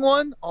freezing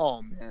one.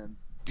 Oh man.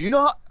 Do you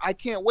know? I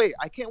can't wait.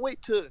 I can't wait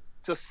to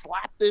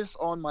slap this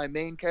on my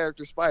main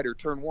character Spider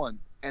turn 1,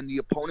 and the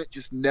opponent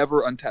just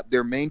never untap.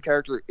 Their main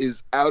character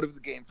is out of the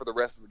game for the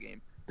rest of the game.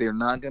 They're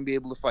not going to be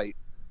able to fight.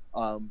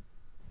 We're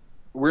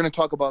going to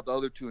talk about the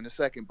other 2 in a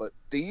second, but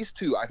these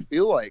 2, I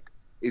feel like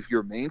if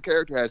your main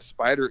character has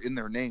Spider in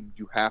their name,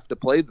 you have to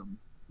play them.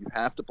 You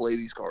have to play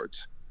these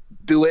cards.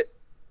 Do it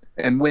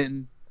and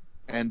win,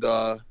 and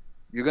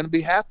you're going to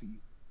be happy.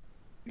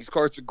 These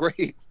cards are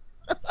great.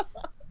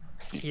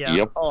 Yeah.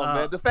 Yep. Oh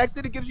man, the fact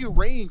that it gives you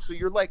range, so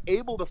you're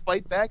able to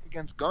fight back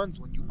against guns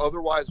when you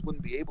otherwise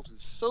wouldn't be able to,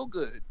 is so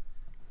good.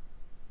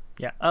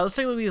 Yeah, let's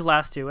take a look at these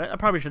last 2. I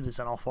probably should have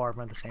done all 4 of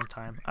them at the same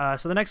time.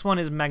 So the next one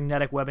is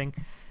Magnetic Webbing.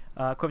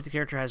 Equipped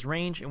character has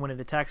range, and when it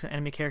attacks an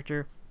enemy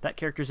character, that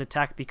character's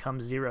attack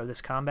becomes 0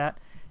 this combat.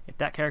 If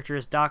that character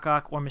is Doc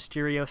Ock or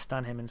Mysterio,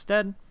 stun him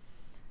instead.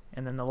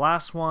 And then the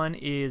last one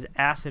is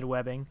Acid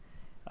Webbing.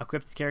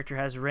 Equipped character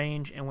has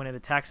range, and when it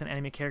attacks an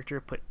enemy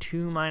character, put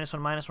 2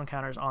 -1/-1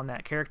 counters on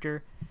that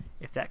character.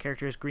 If that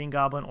character is Green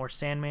Goblin or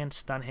Sandman,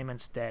 stun him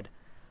instead.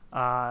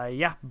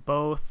 Yeah,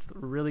 both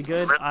really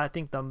good. I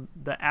think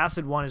the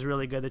Acid one is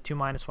really good. The 2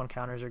 -1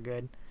 counters are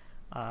good.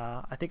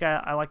 I think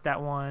I like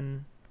that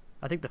one.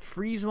 I think the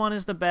Freeze one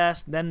is the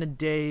best, then the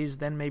Daze,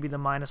 then maybe the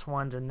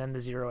 -1s, and then the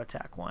 0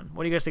 attack one.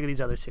 What do you guys think of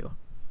these other 2?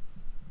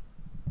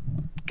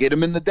 Get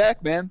them in the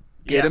deck, man.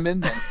 Get them in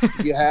there.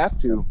 You have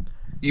to.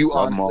 You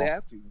honestly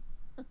have to.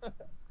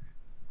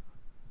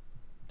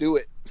 Do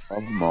it.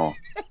 Love them all.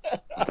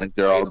 I think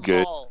they're all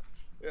good.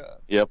 Yeah.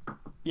 Yep.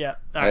 Yeah.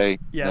 Hey.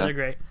 Yeah, they're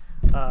great.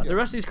 The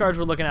rest of these cards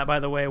we're looking at, by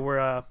the way,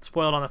 were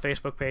spoiled on the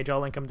Facebook page. I'll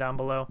link them down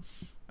below.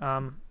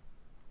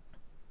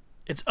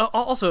 It's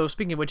also,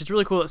 speaking of which, it's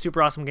really cool that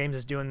Super Awesome Games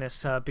is doing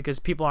this because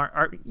people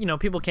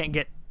people can't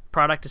get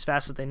product as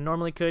fast as they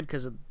normally could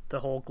because of the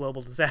whole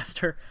global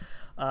disaster.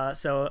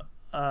 So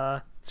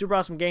Super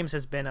Awesome Games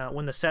has been,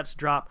 when the sets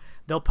drop,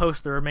 they'll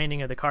post the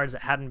remaining of the cards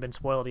that hadn't been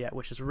spoiled yet,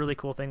 which is a really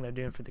cool thing they're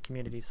doing for the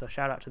community. So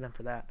shout out to them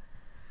for that.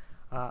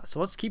 So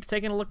let's keep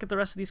taking a look at the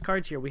rest of these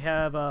cards here. We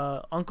have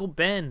Uncle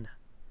Ben.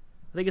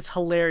 I think it's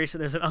hilarious that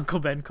there's an Uncle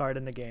Ben card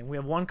in the game. We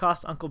have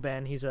 1-cost Uncle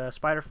Ben. He's a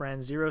Spider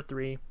Friend,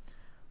 0/3,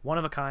 1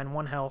 of a kind,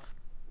 1 health.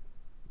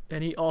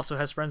 And he also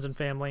has friends and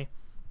family.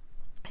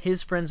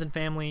 His friends and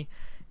family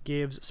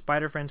gives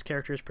Spider Friend's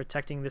characters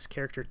protecting this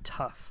character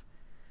tough.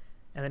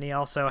 And then he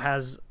also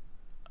has,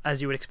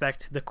 as you would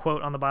expect, the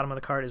quote on the bottom of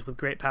the card is, with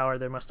great power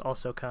there must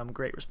also come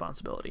great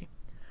responsibility.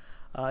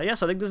 So I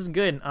think this is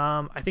good.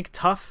 I think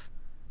tough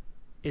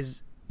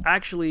is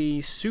actually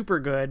super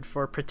good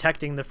for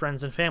protecting the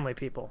friends and family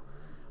people,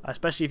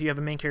 especially if you have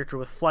a main character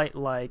with flight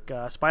like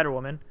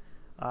Spider-Woman.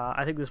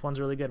 I think this one's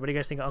really good. What do you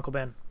guys think of Uncle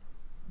Ben?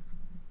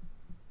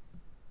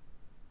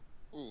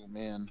 Oh,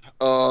 man.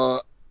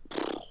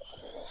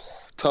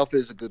 Tough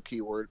is a good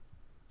keyword.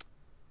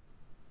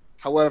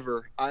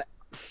 However,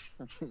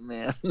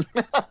 man,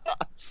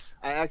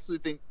 I actually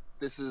think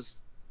this is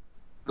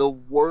the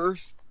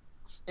worst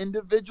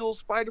individual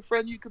Spider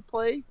Friend you could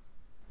play.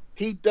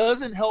 He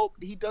doesn't help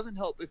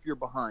if you're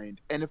behind.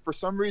 And if for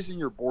some reason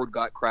your board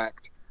got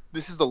cracked,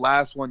 this is the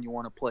last one you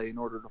want to play in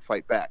order to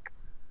fight back.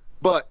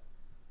 But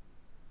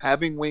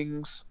having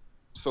wings,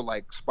 so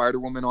like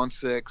Spider-Woman on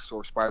 6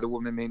 or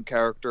Spider-Woman main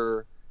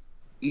character,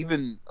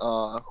 even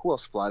who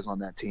else flies on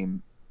that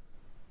team?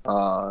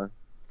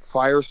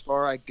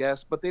 Firestar, I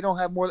guess, but they don't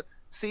have more.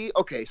 See,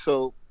 okay,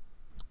 so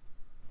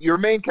your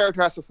main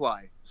character has to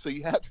fly, so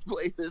you have to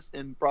play this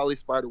in probably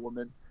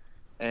Spider-Woman,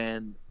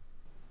 and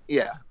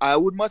yeah, I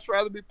would much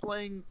rather be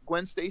playing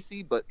Gwen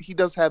Stacy, but he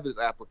does have his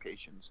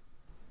applications.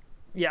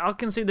 Yeah, I'll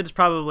concede that it's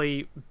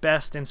probably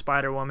best in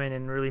Spider-Woman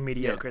and really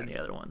mediocre in the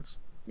other ones.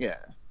 Yeah,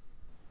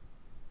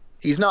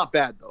 he's not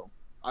bad though.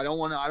 I don't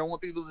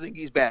want people to think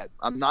he's bad.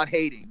 I'm not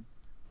hating.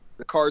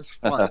 The card's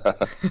fun.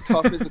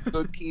 Tough is a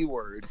good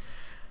keyword.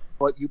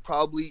 But you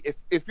probably,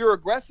 if you're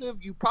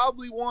aggressive, you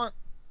probably want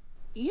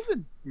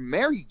even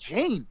Mary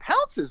Jane.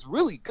 Pounce is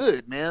really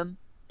good, man.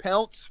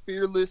 Pounce,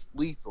 fearless,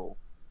 lethal,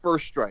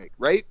 first strike,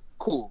 right?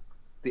 Cool.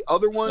 The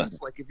other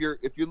ones, like if you're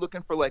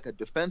looking for like a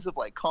defensive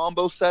like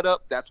combo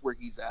setup, that's where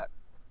he's at,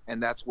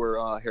 and that's where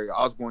Harry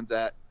Osborn's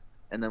at.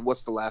 And then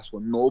what's the last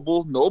one?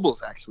 Noble.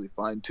 Noble's actually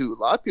fine too. A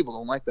lot of people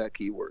don't like that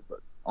keyword, but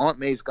Aunt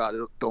May's got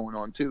it going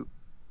on too.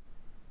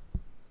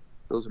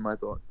 Those are my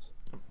thoughts.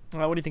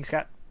 What do you think,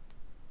 Scott?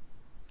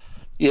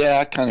 Yeah,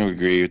 I kind of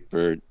agree with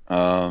Bert.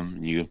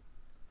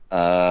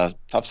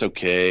 Tough's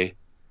okay.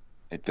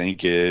 I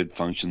think it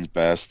functions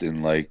best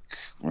in like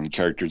when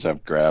characters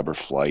have grab or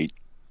flight,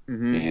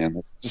 and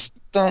I just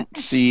don't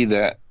see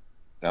that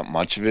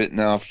much of it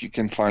now. If you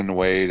can find a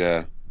way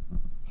to,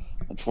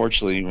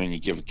 unfortunately, when you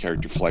give a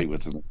character flight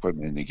with an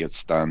equipment and it gets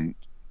stunned,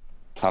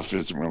 tough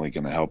isn't really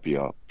going to help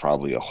you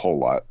probably a whole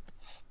lot.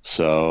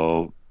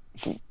 So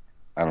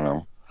I don't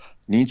know.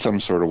 Need some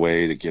sort of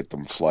way to get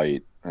them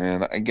flight.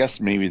 And I guess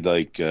maybe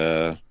like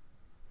you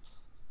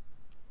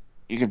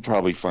could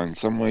probably find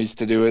some ways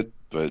to do it,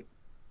 but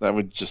that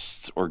would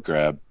just, or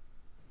grab.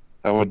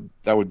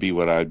 That would be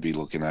what I'd be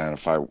looking at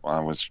if I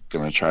was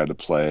gonna try to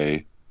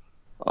play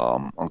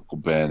Uncle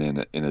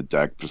Ben in a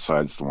deck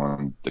besides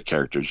the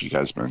characters you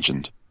guys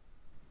mentioned.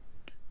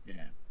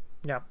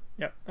 Yeah,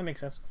 that makes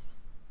sense.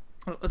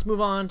 Let's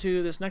move on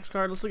to this next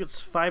card. Let's look at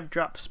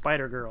 5-drop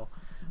Spider Girl.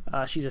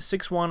 She's a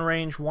 6/1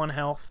 range, 1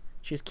 health.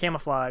 She has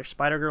camouflage.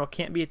 Spider Girl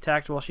can't be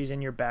attacked while she's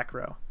in your back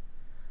row.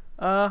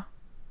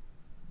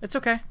 It's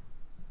okay.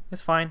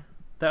 It's fine.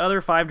 The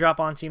other 5-drop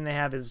on team they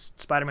have is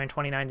Spider-Man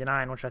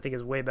 2099, which I think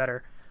is way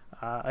better.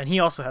 And he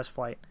also has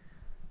flight.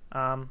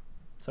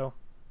 So,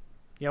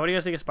 yeah, what do you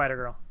guys think of Spider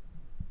Girl?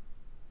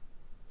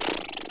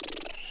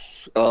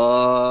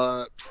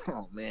 Oh,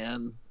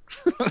 man.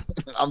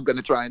 I'm going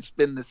to try and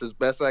spin this as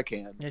best I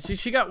can. Yeah,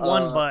 she got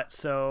one butt,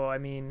 so, I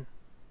mean,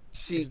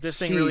 is this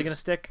thing really going to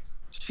stick?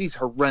 She's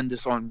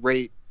horrendous on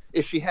rate.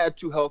 If she had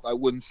 2 health, I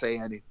wouldn't say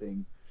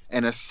anything.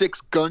 And a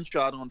 6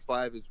 gunshot on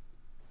 5 is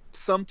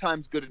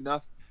sometimes good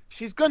enough.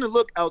 She's going to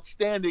look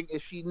outstanding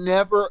if she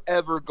never,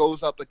 ever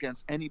goes up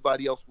against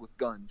anybody else with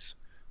guns.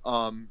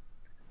 Because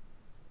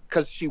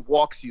she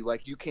walks you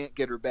like you can't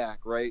get her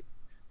back, right?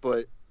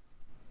 But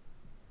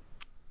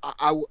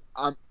I'm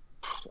going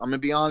to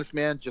be honest,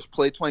 man. Just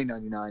play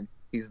 2099.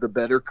 He's the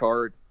better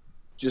card.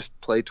 Just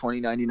play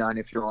 2099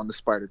 if you're on the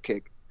spider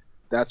kick.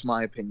 That's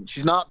my opinion.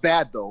 She's not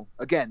bad, though.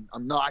 Again,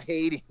 I'm not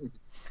hating.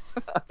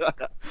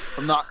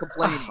 I'm not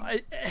complaining.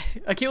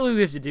 I can't believe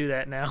we have to do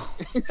that now.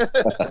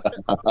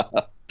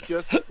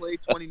 Just play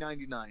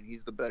 2099.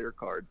 He's the better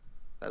card.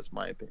 That's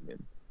my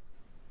opinion.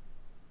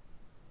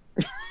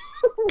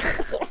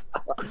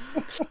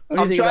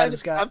 I'm trying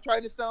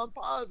to sound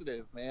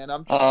positive, man.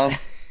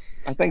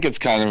 I think it's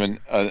kind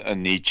of a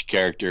niche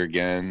character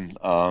again.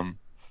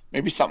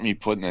 Maybe something you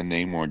put in a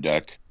Namor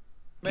deck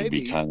would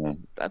be Maybe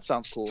that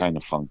sounds cool. kind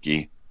of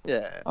funky.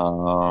 Yeah.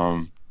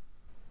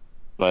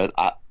 But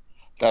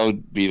that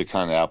would be the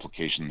kind of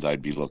applications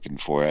I'd be looking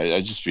for.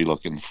 I'd just be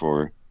looking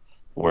for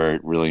where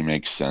it really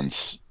makes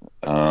sense.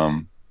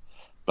 But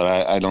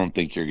I don't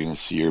think you're going to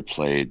see her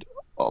played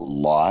a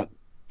lot,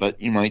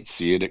 but you might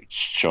see it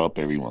show up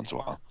every once in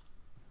a while.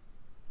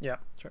 Yeah,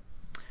 sure.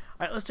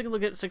 All right, let's take a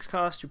look at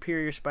 6-cost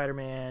Superior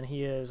Spider-Man.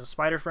 He is a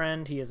Spider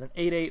Friend. He is an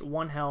 8/8,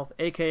 1 health,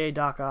 a.k.a.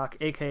 Doc Ock,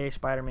 a.k.a.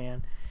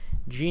 Spider-Man.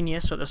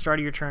 Genius, so at the start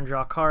of your turn,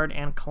 draw a card,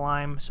 and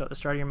Climb, so at the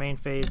start of your main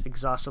phase,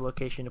 exhaust a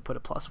location to put a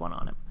 +1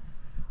 on him.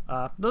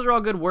 Those are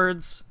all good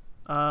words.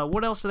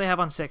 What else do they have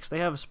on 6? They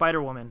have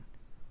Spider-Woman.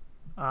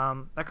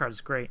 That card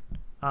is great.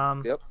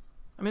 Yep.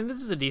 I mean,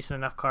 this is a decent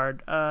enough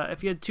card.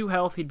 If he had 2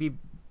 health, he'd be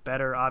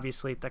better,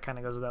 obviously. That kind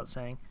of goes without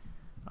saying.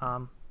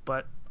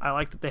 But I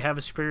like that they have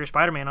a Superior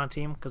Spider-Man on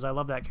team, because I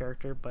love that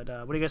character. But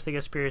what do you guys think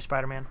of Superior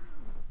Spider-Man?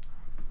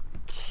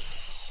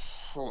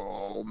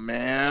 Oh,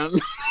 man.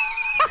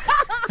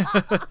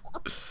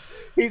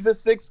 He's a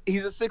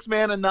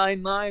 6-man, a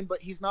 9/9,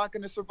 but he's not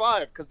going to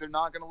survive because they're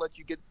not going to let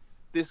you get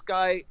this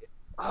guy.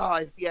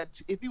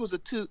 If he was a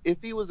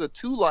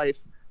 2-life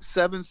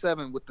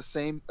 7/7 with the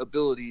same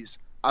abilities,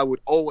 I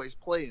would always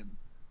play him.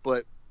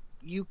 But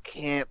you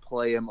can't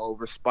play him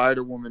over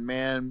Spider-Woman,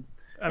 man.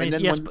 I mean,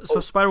 yes, so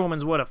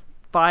Spider-Woman's what, a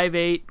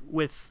 5/8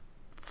 with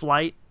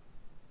flight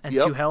and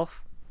 2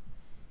 health?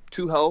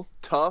 2 health,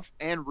 tough,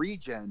 and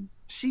regen.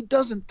 She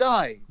doesn't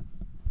die.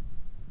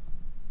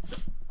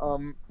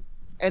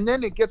 And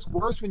then it gets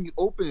worse when you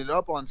open it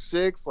up on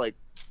 6. Like,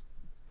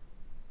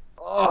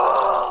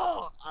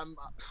 I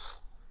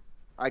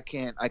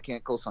can't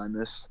co-sign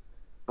this.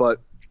 But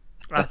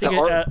I think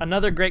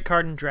another great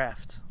card in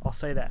draft. I'll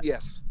say that.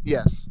 Yes,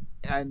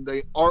 and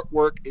the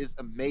artwork is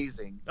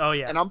amazing. Oh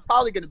yeah. And I'm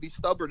probably going to be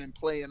stubborn and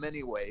play him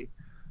anyway,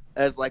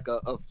 as like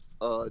a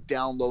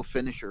down low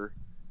finisher,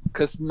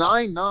 because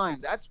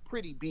 9/9 that's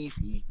pretty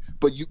beefy.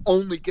 But you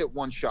only get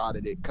one shot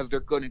at it because they're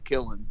going to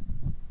kill him.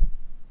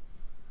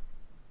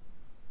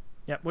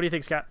 Yeah, what do you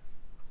think, Scott?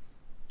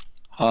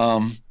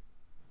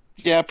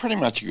 Yeah, pretty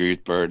much agree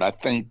with Bird. I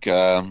think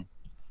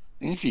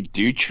if you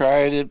do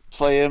try to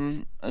play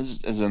him as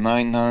a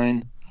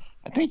 9/9,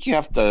 I think you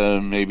have to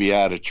maybe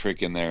add a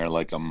trick in there,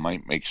 like a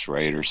Might Makes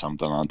Right or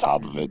something on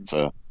top of it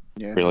to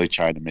really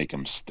try to make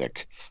him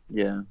stick.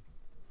 Yeah.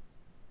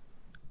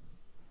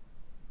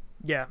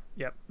 Yeah,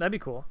 that'd be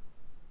cool.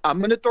 I'm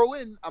gonna throw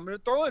in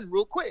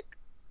real quick,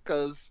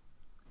 because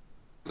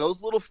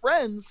those little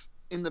friends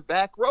in the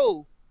back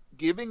row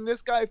giving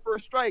this guy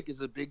first strike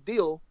is a big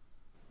deal.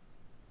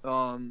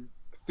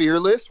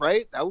 Fearless,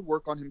 right? That would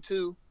work on him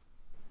too.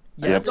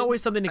 Yeah, it's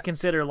always something to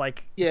consider.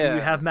 Like, do you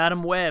have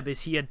Madam Web?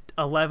 Is he at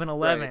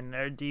 11/11,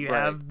 or do you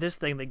have this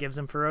thing that gives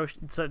him ferocious?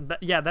 So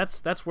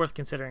that's worth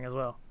considering as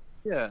well.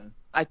 Yeah,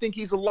 I think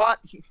he's a lot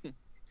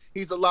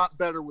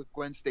better with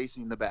Gwen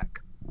Stacy in the back.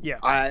 Yeah,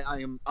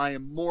 I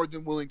am more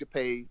than willing to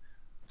pay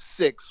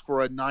 6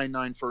 for a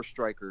 9/9 first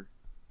striker.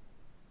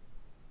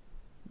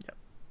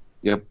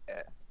 Yep.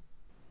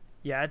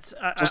 Yeah, it's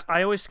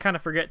I always kind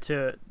of forget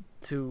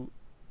to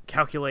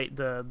calculate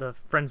the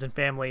friends and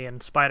family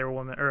and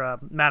Spider-Woman or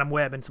Madam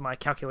Web into my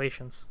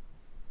calculations.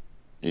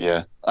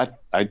 Yeah,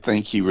 I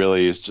think he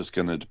really is just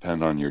going to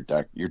depend on your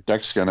deck. Your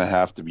deck's going to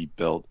have to be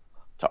built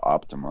to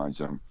optimize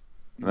him.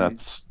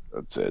 That's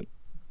it.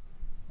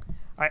 All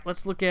right,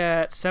 let's look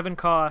at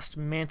 7-cost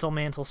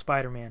Mantle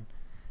Spider-Man.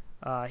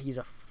 He's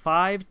a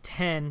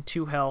 5/10,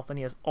 2 health, and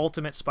he has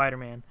Ultimate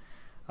Spider-Man.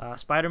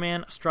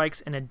 Spider-Man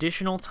strikes an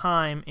additional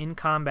time in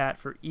combat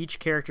for each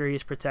character he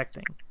is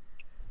protecting.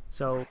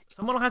 So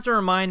someone will have to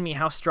remind me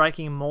how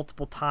striking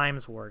multiple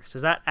times works.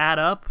 Does that add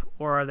up,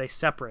 or are they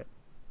separate?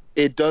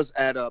 It does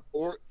add up.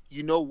 Or,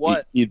 you know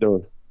what?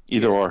 Either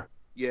or.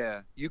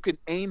 Yeah, you can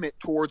aim it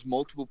towards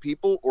multiple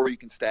people, or you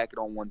can stack it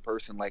on one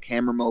person, like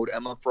Hammer Mode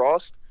Emma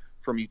Frost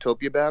from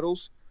Utopia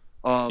Battles.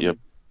 Yep.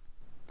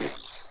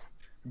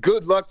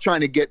 Good luck trying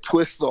to get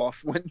twists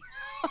off when.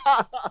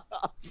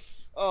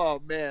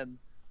 Oh man.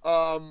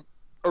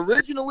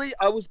 Originally,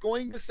 I was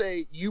going to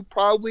say you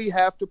probably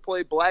have to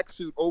play Black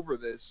Suit over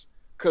this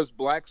because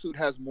Black Suit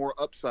has more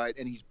upside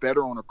and he's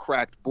better on a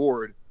cracked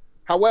board.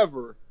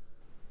 However,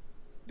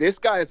 this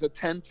guy is a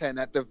 10/10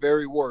 at the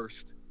very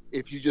worst.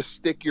 If you just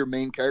stick your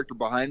main character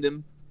behind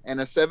him, and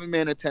a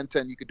 7-mana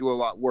 10/10, you could do a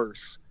lot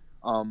worse.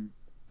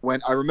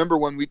 When I remember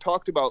when we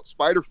talked about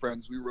Spider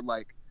Friends, we were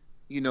like,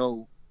 you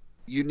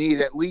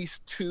need at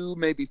least 2,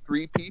 maybe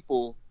 3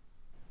 people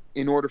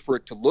in order for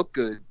it to look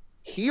good.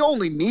 He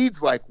only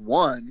needs like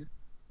 1,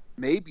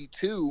 maybe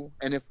 2,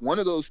 and if one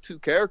of those 2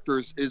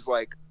 characters is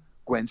like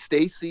Gwen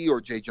Stacy or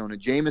J. Jonah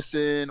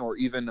Jameson or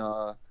even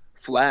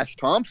Flash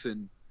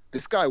Thompson,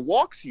 this guy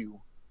walks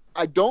you.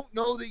 I don't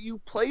know that you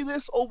play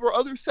this over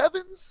other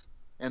 7s,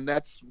 and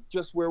that's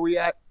just where we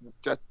at.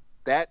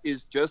 That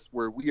is just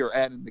where we are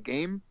at in the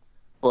game.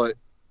 But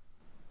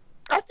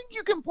I think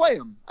you can play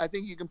him.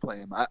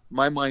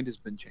 My mind has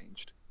been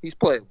changed. He's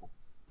playable.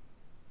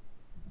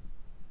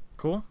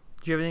 Cool.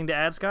 Do you have anything to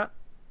add, Scott?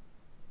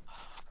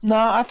 No,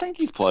 I think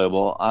he's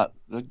playable. I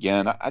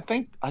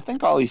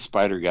think all these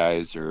spider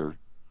guys are,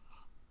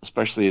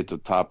 especially at the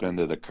top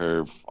end of the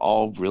curve,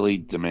 all really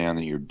demand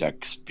that your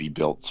decks be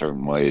built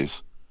certain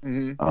ways.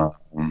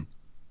 Mm-hmm.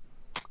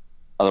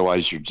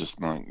 Otherwise, you're just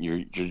not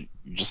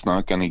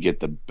going to get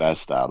the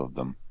best out of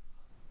them.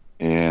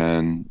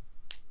 And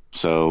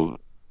so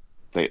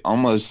they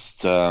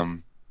almost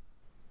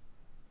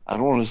I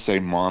don't want to say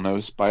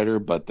mono spider,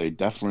 but they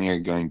definitely are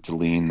going to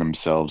lean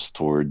themselves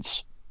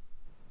towards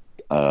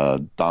a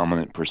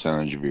dominant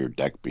percentage of your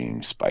deck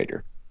being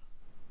spider.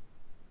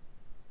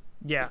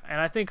 Yeah,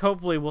 and I think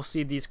hopefully we'll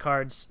see these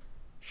cards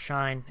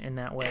shine in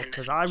that way,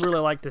 because I really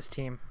like this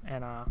team,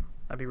 and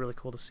that'd be really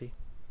cool to see.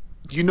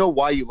 You know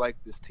why you like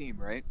this team,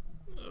 right?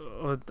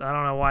 I don't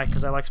know why,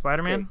 because I like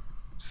Spider-Man. Okay.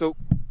 So,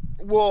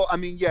 well, I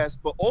mean, yes,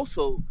 but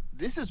also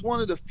this is one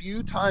of the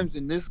few times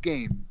in this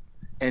game,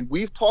 and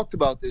we've talked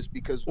about this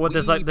because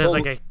there's like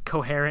a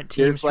coherent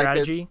team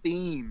strategy. Like a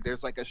theme.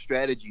 There's like a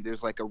strategy.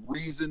 There's like a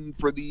reason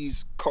for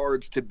these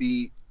cards to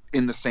be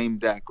in the same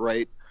deck,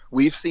 right?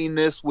 We've seen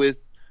this with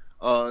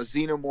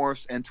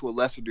Xenomorphs and to a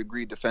lesser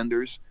degree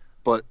Defenders,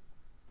 but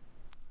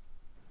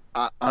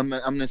I'm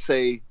gonna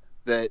say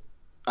that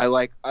I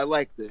like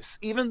this,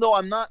 even though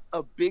I'm not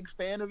a big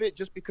fan of it,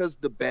 just because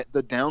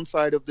the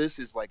downside of this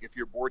is like if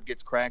your board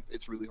gets cracked,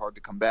 it's really hard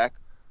to come back.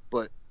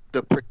 But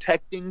the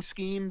protecting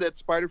scheme that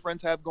Spider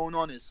Friends have going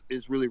on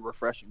is really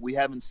refreshing. We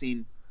haven't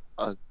seen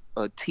a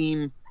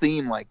team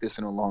theme like this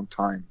in a long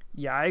time.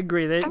 Yeah, I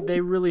agree.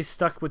 They really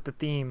stuck with the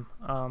theme.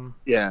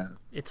 Yeah,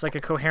 it's like a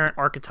coherent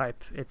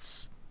archetype.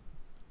 It's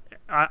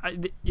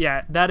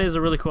yeah, that is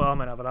a really cool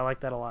element of it. I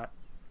like that a lot.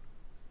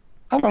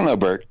 I don't know,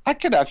 Bert. I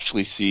could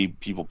actually see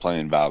people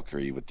playing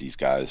Valkyrie with these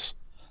guys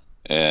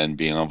and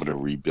being able to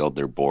rebuild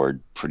their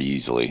board pretty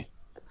easily.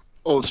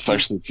 Oh,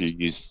 especially if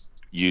you're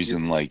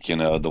using like, the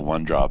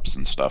 1-drops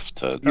and stuff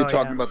to. You're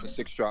talking about the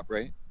 6-drop,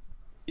 right?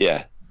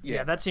 Yeah.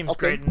 Yeah, that seems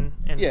great in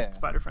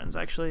Spider Friends,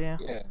 actually. Yeah.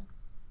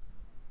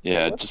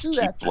 Yeah, just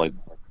keep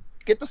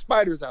get the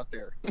spiders out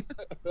there.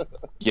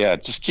 Yeah,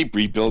 just keep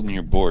rebuilding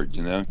your board.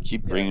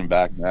 Keep bringing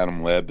back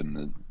Madam Web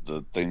and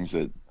the things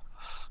that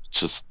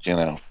just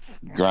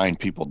grind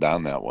people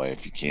down that way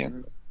if you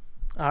can.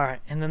 All right,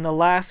 and then the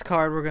last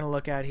card we're going to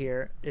look at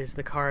here is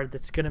the card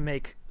that's going to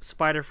make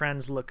Spider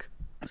Friends look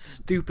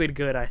stupid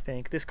good, I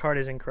think. This card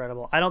is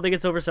incredible. I don't think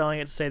it's overselling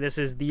it to say this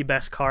is the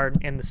best card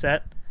in the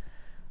set,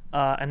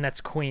 and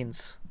that's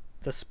Queens.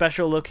 It's a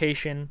special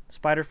location,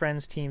 Spider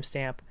Friends team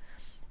stamp,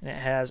 and it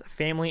has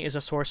family is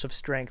a source of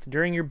strength.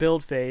 During your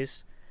build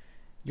phase,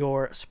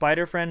 your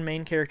Spider Friend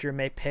main character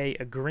may pay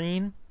a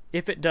green.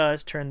 If it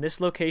does, turn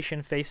this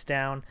location face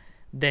down,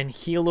 then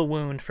heal a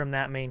wound from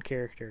that main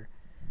character.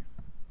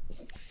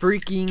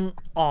 Freaking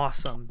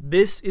awesome.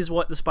 This is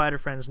what the Spider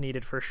Friends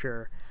needed for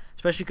sure.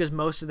 Especially because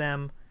most of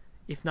them,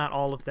 if not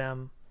all of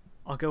them,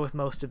 I'll go with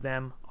most of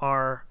them,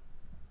 are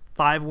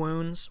 5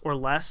 wounds or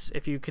less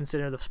if you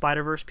consider the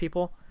Spider-Verse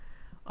people.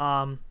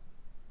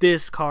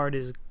 This card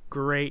is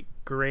great,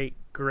 great,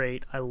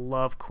 great. I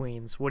love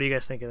Queens. What do you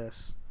guys think of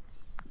this?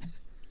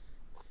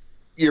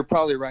 You're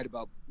probably right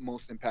about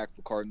most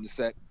impactful card in the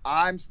set.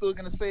 I'm still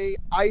going to say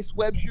Ice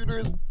Web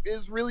Shooter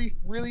is really,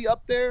 really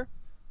up there.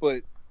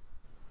 But,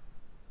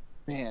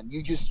 man,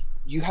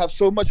 you have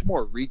so much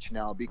more reach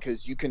now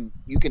because you can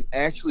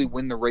actually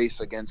win the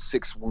race against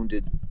 6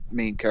 wounded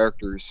main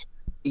characters.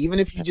 Even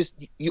if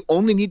you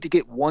only need to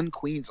get 1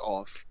 Queens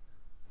off.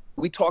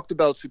 We talked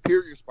about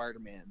Superior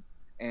Spider-Man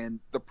and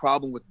the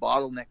problem with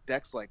bottleneck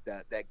decks like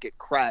that get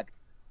cracked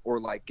or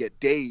like get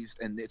dazed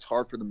and it's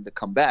hard for them to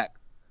come back.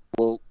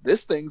 Well,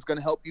 this thing's going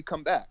to help you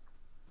come back.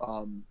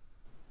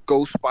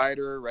 Ghost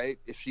Spider, right?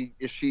 If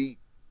she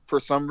for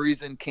some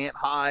reason can't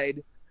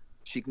hide,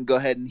 she can go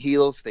ahead and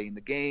heal, stay in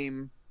the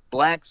game.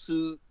 Black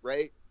Suit,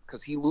 right?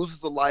 Because he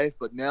loses a life,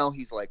 but now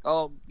he's like,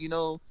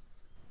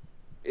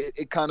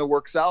 it kind of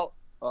works out.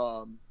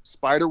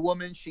 Spider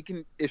Woman, she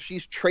can, if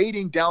she's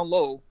trading down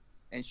low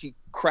and she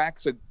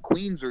cracks a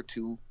Queens or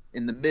 2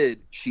 in the mid,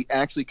 she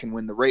actually can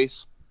win the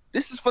race.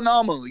 This is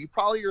phenomenal. You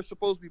probably are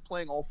supposed to be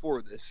playing all 4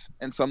 of this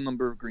and some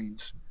number of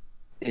greens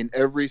in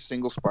every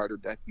single Spider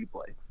deck you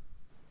play.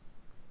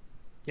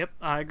 Yep,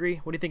 I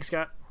agree. What do you think,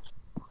 Scott?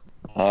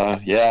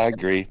 Yeah, I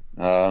agree.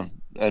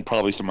 And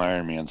probably some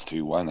Iron Mans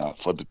too. Why not?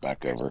 Flip it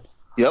back over.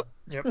 Yep.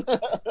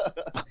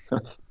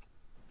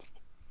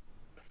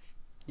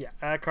 Yeah,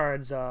 that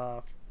card's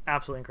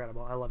absolutely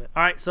incredible. I love it.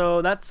 All right,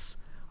 so that's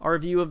our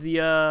review of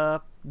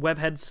the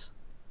Webheads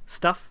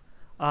stuff.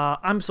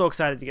 I'm so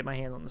excited to get my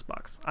hands on this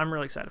box. I'm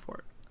really excited for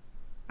it.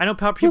 I know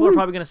people are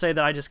probably going to say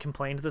that I just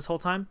complained this whole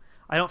time.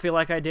 I don't feel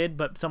like I did,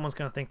 but someone's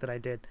going to think that I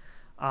did.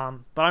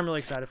 But I'm really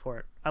excited for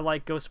it. I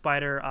like Ghost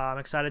Spider. I'm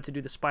excited to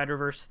do the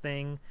Spider-Verse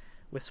thing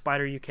with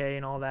Spider UK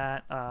and all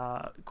that.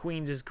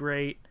 Queens is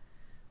great.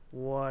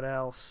 What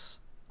else?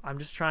 I'm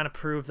just trying to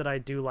prove that I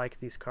do like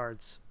these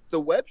cards. The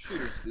web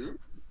shooters, dude.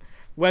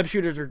 Web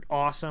shooters are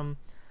awesome.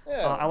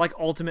 Yeah. I like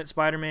Ultimate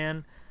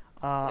Spider-Man.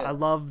 I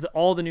love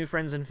all the new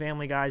Friends and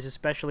Family guys,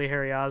 especially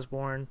Harry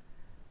Osborn.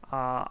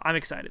 I'm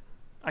excited.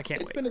 I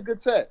can't It's wait. been a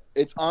good set.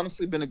 It's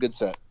honestly been a good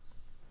set.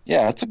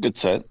 Yeah, it's a good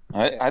set.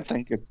 Yeah. I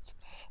think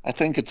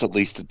it's at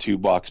least a 2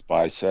 box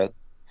buy set.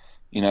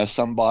 You know,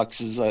 some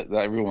boxes that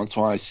every once in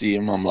a while I see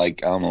them, I'm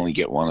like, I'll only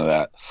get one of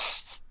that.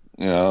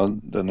 You know,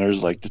 then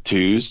there's like the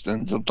twos,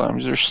 then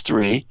sometimes there's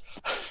three.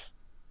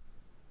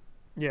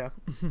 Yeah.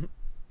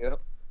 Yep.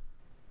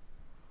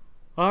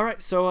 All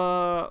right,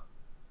 so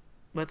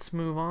let's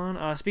move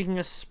on. Speaking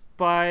of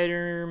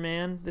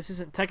Spider-Man, this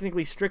isn't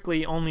technically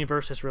strictly only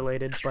Versus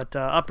related, but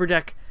Upper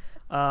Deck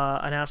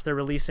announced they're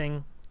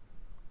releasing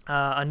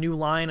a new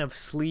line of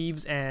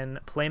sleeves and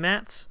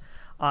playmats.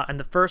 And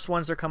the first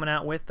ones they're coming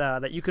out with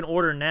that you can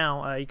order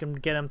now. You can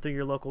get them through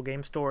your local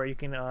game store. You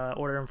can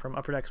order them from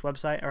Upper Deck's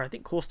website, or I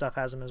think Cool Stuff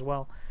has them as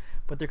well.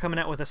 But they're coming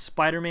out with a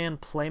Spider-Man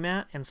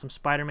playmat and some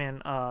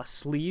Spider-Man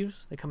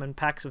sleeves. They come in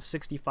packs of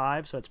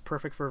 65, so it's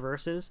perfect for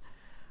Versus.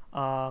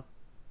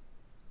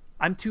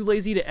 I'm too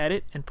lazy to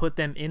edit and put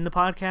them in the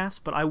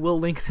podcast, but I will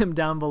link them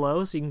down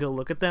below so you can go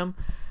look at them.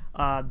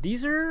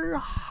 These are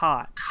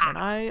hot, and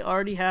I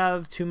already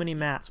have too many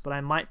mats, but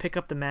I might pick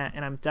up the mat,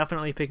 and I'm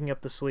definitely picking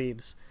up the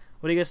sleeves.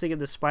 What do you guys think of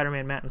this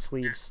Spider-Man mat and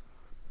sleeves?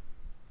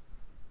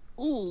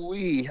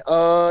 Ooh-wee.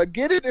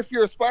 Get it if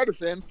you're a Spider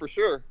fan, for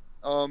sure.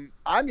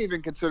 I'm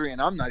even considering,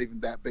 I'm not even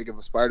that big of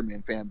a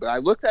Spider-Man fan, but I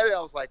looked at it,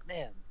 I was like,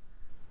 man,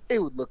 it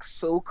would look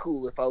so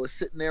cool if I was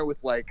sitting there with,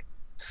 like,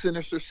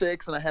 Sinister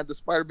Six and I had the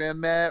Spider-Man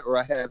mat, or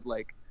I had,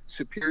 like,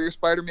 Superior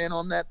Spider-Man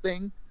on that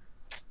thing.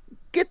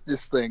 Get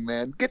this thing,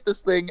 man. Get this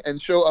thing and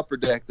show Upper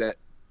Deck that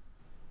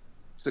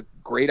it's a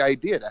great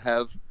idea to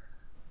have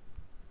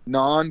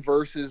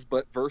non-versus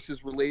but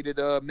versus-related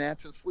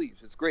mats and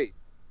sleeves. It's great.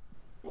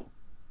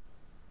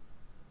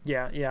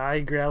 Yeah, I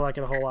agree. I like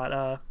it a whole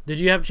lot. Did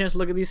you have a chance to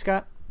look at these,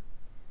 Scott?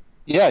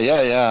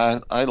 Yeah.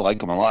 I like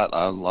them a lot.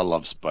 I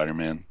love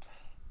Spider-Man.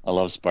 I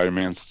love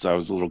Spider-Man since I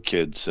was a little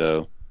kid,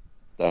 so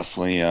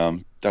definitely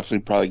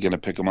probably gonna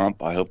pick them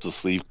up. I hope the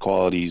sleeve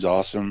quality is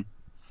awesome.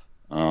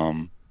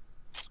 That's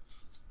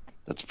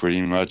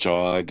pretty much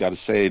all I got to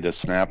say. The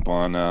snap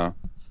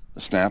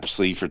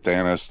sleeve for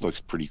Thanos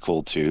looks pretty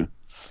cool too.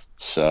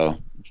 So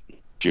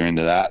if you're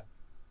into that,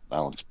 that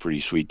looks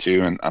pretty sweet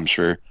too. And I'm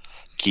sure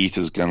Keith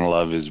is gonna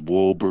love his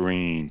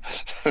Wolverine.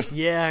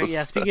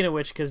 Yeah. Speaking of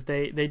which, because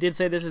they did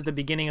say this is the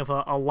beginning of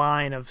a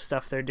line of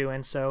stuff they're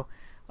doing. So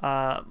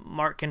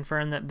Mark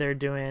confirmed that they're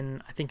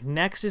doing, I think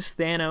next is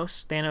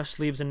Thanos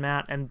sleeves and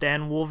mat, and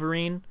then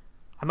Wolverine.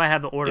 I might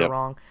have the order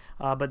wrong,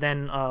 but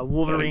then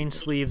Wolverine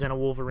sleeves and a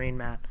Wolverine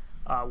mat,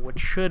 which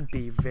should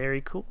be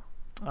very cool.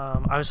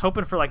 I was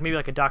hoping for maybe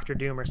a Doctor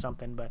Doom or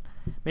something, but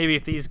maybe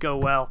if these go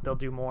well, they'll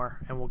do more,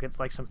 and we'll get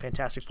some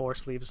Fantastic Four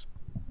sleeves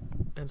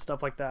and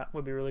stuff like that.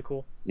 Would be really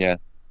cool. Yeah,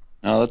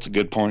 no, that's a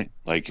good point.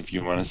 Like if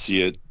you want to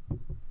see it,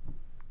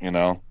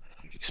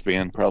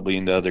 expand probably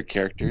into other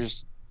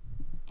characters,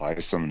 buy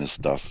some of this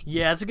stuff.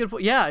 Yeah, it's a good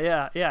point.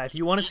 Yeah. If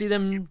you want to see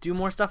them do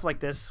more stuff like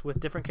this with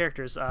different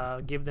characters,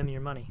 give them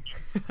your money.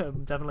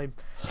 Definitely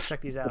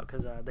check these out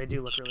because they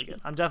do look really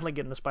good. I'm definitely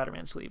getting the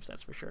Spider-Man sleeves,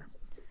 that's for sure.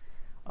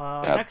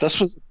 This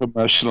was a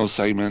promotional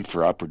segment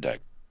for Upper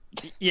Deck.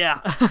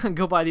 Yeah,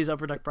 go buy these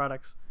Upper Deck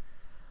products.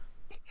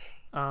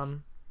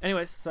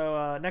 Anyways,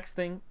 so next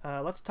thing,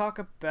 let's talk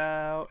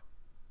about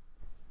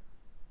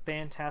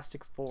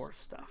Fantastic Four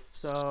stuff.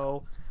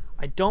 So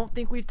I don't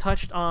think we've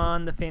touched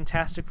on the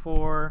Fantastic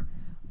Four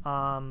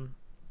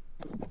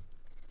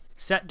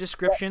set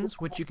descriptions,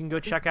 which you can go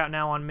check out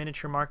now on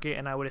Miniature Market,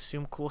 and I would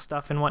assume Cool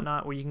Stuff and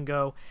whatnot, where you can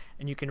go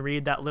and you can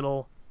read that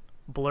little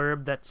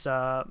blurb that's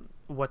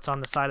what's on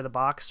the side of the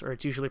box, or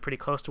it's usually pretty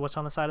close to what's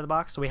on the side of the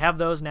box. So we have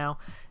those now,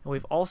 and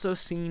we've also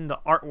seen the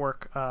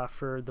artwork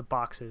for the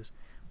boxes,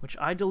 which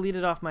I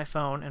deleted off my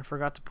phone and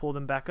forgot to pull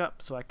them back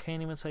up, so I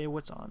can't even tell you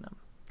what's on them.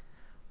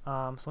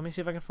 So let me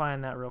see if I can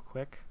find that real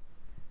quick.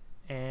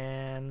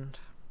 And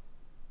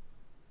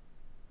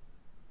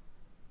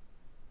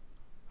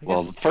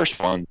the first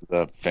one's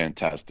the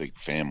Fantastic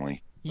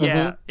Family.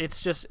 Yeah,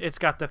 it's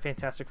got the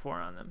Fantastic Four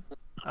on them.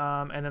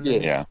 And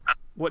then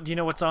what do you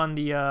know what's on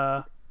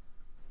the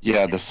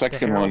the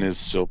second one is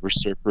Silver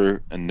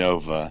Surfer and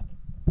Nova,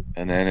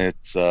 and then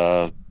it's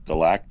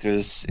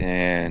Galactus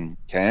and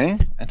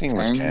Kang. I think it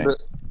was Kang.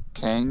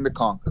 Kang the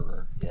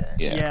Conqueror.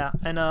 Yeah.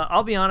 And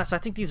I'll be honest, I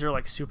think these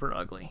are super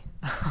ugly.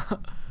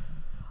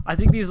 I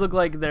think these look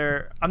like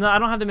they're. I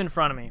don't have them in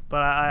front of me,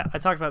 but I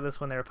talked about this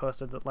when they were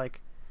posted, that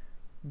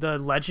the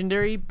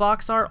legendary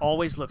box art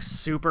always looks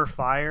super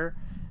fire,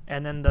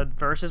 and then the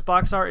versus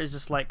box art is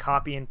just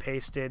copy and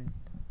pasted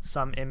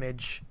some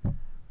image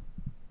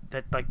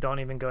that don't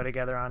even go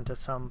together onto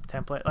some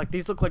template.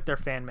 These look like they're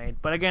fan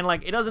made, but again,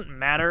 it doesn't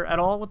matter at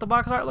all what the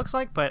box art looks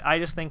like. But I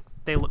just think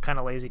they look kind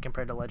of lazy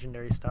compared to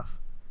legendary stuff.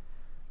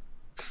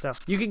 So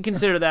you can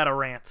consider that a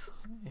rant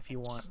if you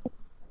want.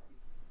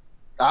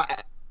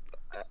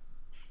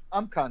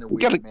 I'm kind of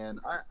weird,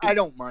 man. I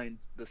don't mind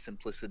the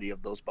simplicity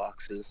of those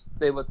boxes.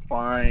 They look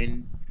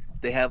fine.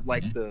 They have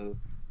the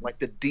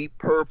deep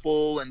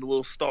purple and the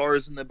little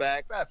stars in the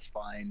back. That's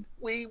fine.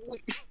 We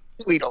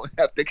don't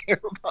have to care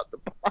about the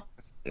box.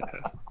 Yeah.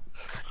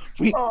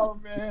 Oh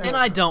man. And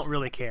I don't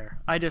really care.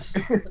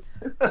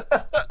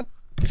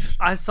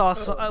 I saw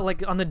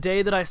like on the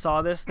day that I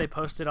saw this, they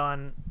posted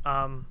on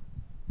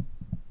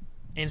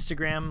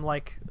Instagram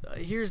like,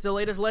 here's the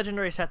latest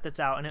legendary set that's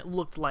out, and it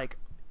looked like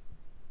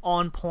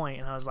on point,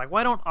 and I was like,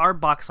 why don't our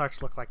box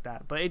arts look like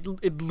that? But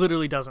it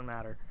literally doesn't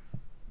matter.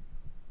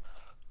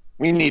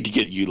 We need to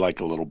get you like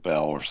a little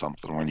bell or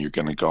something when you're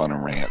gonna go on a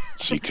rant,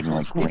 so you can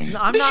like rant.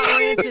 I'm not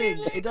ranting.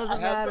 It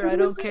doesn't matter. I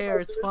don't care.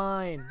 It's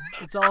fine.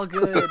 It's all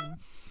good.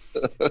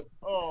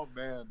 Oh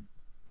man.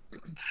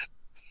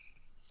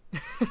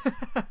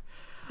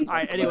 All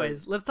right.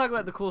 Anyways, let's talk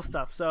about the cool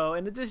stuff. So,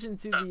 in addition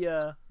to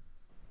the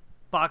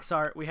box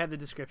art, we have the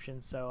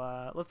description.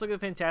 So, let's look at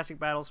the Fantastic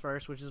Battles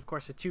first, which is of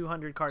course a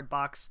 200 card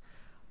box.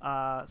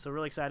 So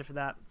really excited for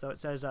that. So it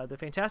says, the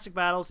Fantastic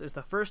Battles is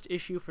the first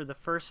issue for the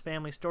first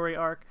family story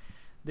arc.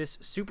 This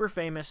super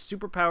famous,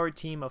 super powered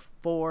team of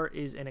 4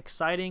 is an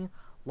exciting,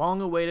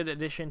 long-awaited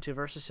addition to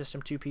Versus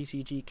System 2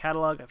 PCG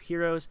catalog of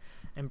heroes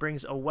and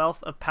brings a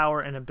wealth of power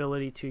and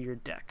ability to your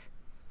deck.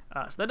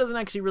 So that doesn't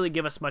actually really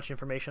give us much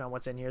information on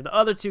what's in here. The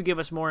other two give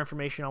us more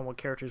information on what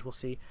characters we'll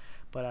see.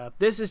 But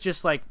this is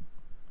just like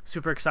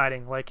super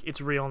exciting. Like, it's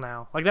real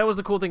now. Like, that was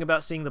the cool thing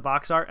about seeing the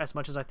box art, as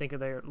much as I think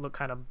they look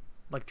kind of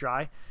like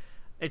dry.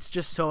 It's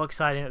just so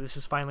exciting that this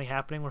is finally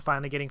happening. We're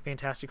finally getting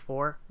Fantastic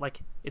Four.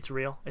 Like, it's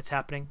real. It's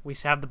happening. We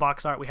have the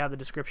box art. We have the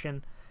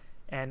description.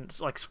 And,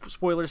 like,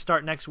 spoilers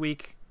start next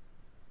week.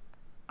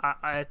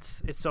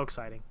 It's so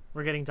exciting.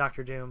 We're getting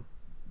Doctor Doom.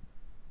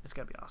 It's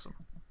going to be awesome.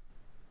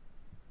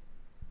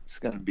 It's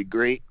going to be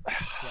great. Yeah.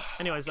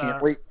 Anyways,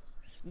 Can't wait.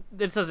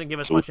 This doesn't give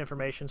us much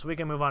information, so we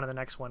can move on to the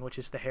next one, which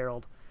is the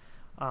Herald,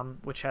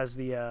 which has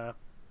the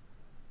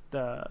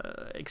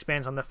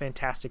expands on the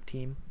Fantastic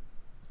team.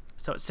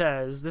 So it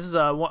says, this is a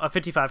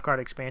 55-card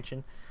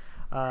expansion.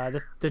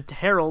 The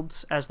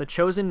Heralds, as the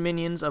chosen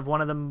minions of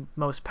one of the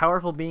most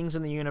powerful beings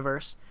in the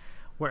universe,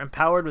 were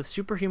empowered with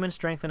superhuman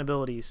strength and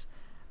abilities.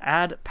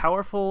 Add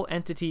powerful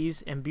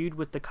entities imbued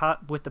with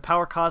the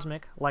power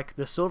cosmic, like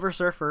the Silver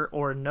Surfer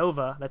or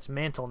Nova, that's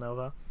Mantle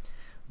Nova,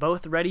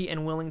 both ready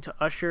and willing to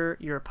usher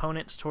your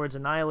opponents towards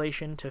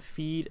annihilation to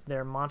feed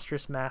their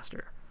monstrous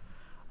master.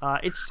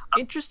 It's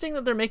interesting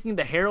that they're making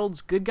the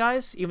Heralds good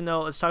guys, even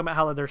though it's talking about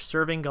how they're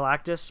serving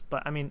Galactus,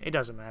 but I mean, it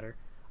doesn't matter.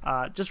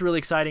 Just really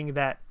exciting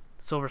that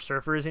Silver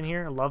Surfer is in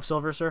here. I love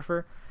Silver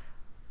Surfer.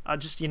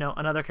 Just,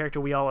 another character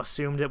we all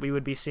assumed that we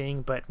would be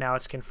seeing, but now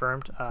it's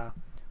confirmed.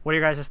 What are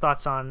your guys'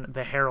 thoughts on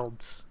the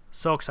Heralds?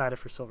 So excited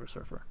for Silver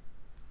Surfer.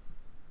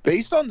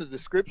 Based on the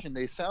description,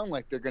 they sound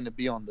like they're going to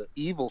be on the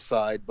evil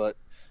side, but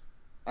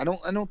I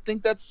don't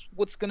think that's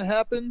what's going to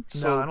happen.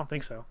 No, I don't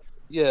think so.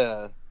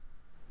 Yeah.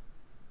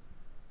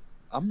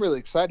 I'm really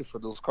excited for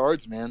those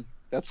cards, man.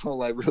 That's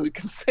all I really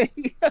can say.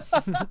 You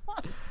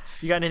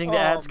got anything to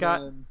add,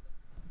 Scott? Man.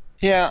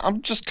 Yeah,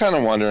 I'm just kind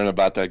of wondering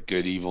about that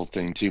good evil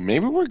thing too.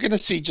 Maybe we're gonna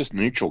see just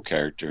neutral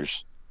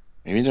characters.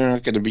 Maybe they're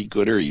not gonna be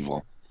good or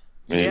evil.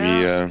 Maybe.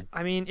 Yeah,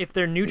 I mean, if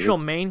they're neutral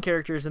main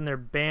characters and they're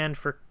banned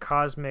for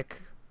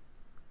cosmic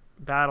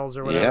battles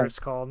or whatever it's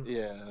called.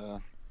 Yeah.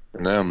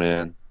 No,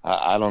 man.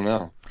 I don't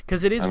know.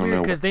 Because it is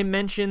weird because they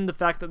mentioned the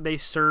fact that they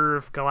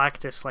serve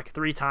Galactus like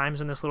 3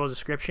 times in this little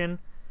description.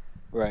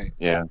 Right.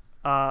 Yeah.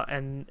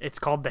 And it's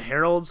called the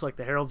Heralds, like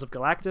the Heralds of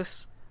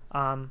Galactus.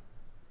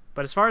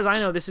 But as far as I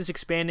know, this is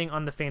expanding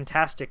on the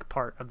Fantastic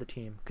part of the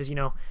team. Because,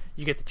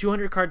 you get the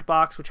 200 card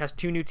box, which has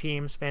 2 new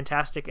teams,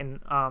 Fantastic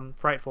and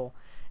Frightful.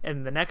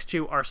 And the next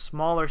 2 are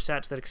smaller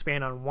sets that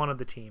expand on one of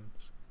the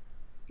teams.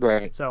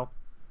 Right. So.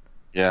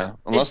 Yeah,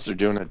 unless they're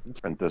doing it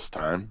different this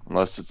time.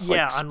 Unless it's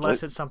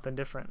unless it's something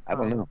different. I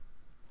don't know.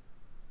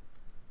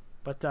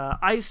 But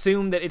I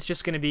assume that it's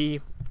just going to be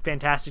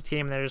Fantastic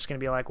team, and they're just going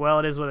to be like, well,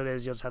 it is what it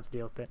is. You'll just have to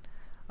deal with it.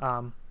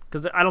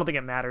 Because I don't think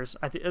it matters.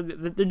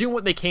 They're doing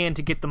what they can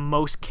to get the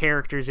most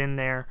characters in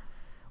there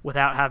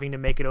without having to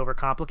make it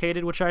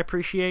overcomplicated, which I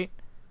appreciate.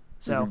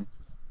 So,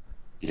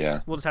 yeah,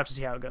 we'll just have to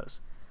see how it goes.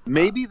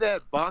 Maybe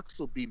that box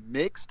will be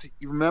mixed.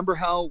 You remember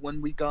how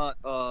when we got,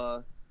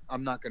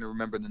 I'm not going to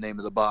remember the name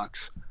of the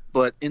box,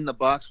 but in the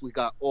box we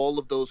got all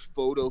of those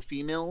photo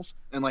females,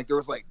 and there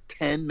was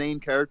 10 main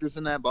characters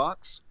in that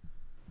box.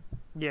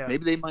 Yeah.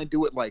 Maybe they might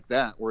do it like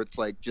that, where it's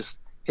just,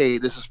 hey,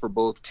 this is for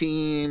both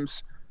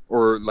teams,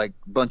 or a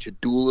bunch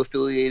of dual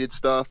affiliated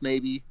stuff,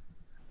 maybe.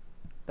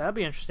 That'd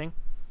be interesting.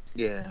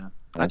 Yeah.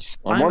 I'm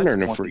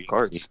wondering if we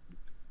cards.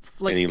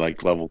 Any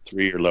level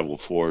 3 or level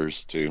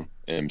 4s to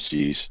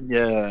MCs.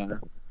 Yeah.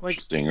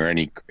 Interesting, or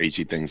any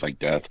crazy things like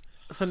death.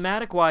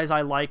 Thematic wise,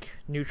 I like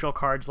neutral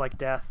cards like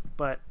death,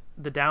 but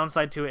the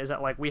downside to it is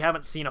that we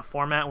haven't seen a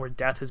format where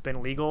death has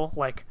been legal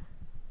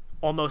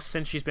almost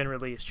since she's been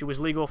released. She was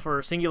legal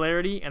for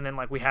Singularity, and then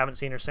we haven't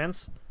seen her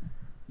since.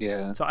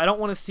 Yeah. So I don't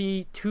want to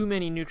see too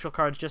many neutral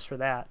cards just for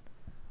that.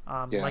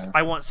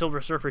 I want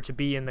Silver Surfer to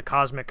be in the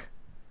cosmic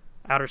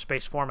outer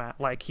space format.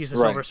 He's the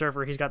Silver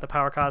Surfer, he's got the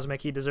power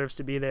cosmic, he deserves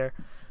to be there.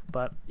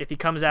 But if he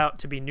comes out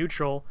to be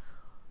neutral,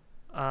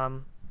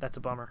 that's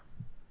a bummer.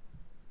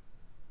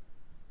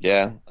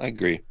 Yeah, I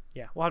agree.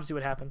 Yeah, we'll have to see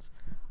what happens.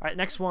 All right,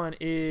 next one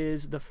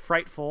is the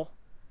Frightful.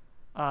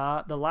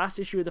 The last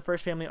issue of the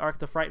first family arc,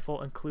 The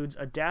Frightful, includes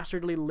a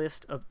dastardly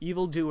list of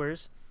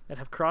evildoers that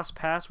have crossed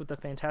paths with the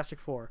Fantastic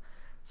Four.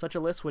 Such a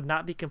list would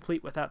not be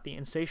complete without the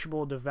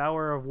insatiable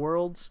Devourer of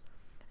Worlds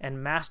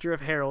and Master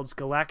of Heralds,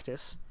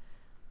 Galactus.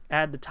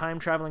 Add the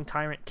time-traveling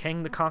tyrant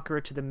Kang the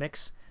Conqueror to the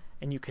mix,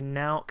 and you can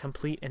now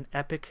complete an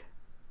epic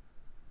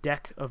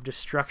deck of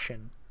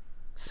destruction.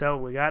 So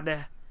we got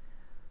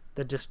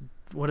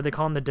what do they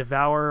call him? The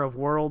Devourer of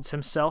Worlds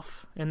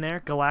himself in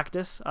there,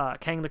 Galactus,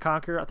 Kang the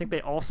Conqueror. I think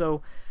they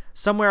also,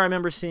 somewhere I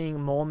remember seeing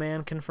Mole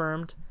Man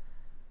confirmed.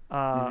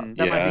 That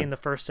might be in the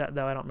first set,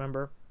 though. I don't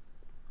remember.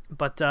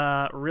 But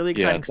really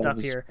exciting stuff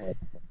here.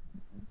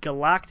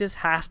 Galactus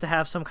has to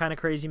have some kind of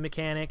crazy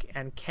mechanic,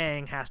 and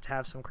Kang has to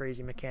have some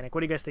crazy mechanic.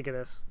 What do you guys think of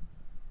this?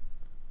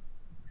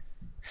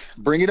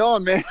 Bring it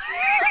on, man.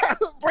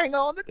 Bring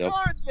on the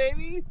cards,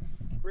 baby.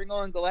 Bring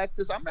on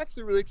Galactus. I'm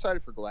actually really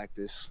excited for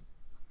Galactus.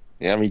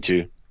 Yeah, me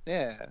too.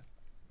 Yeah.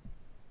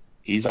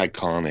 He's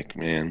iconic,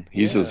 man.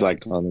 He's as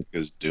iconic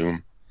as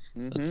Doom.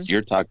 Mm-hmm.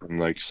 You're talking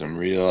like some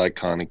real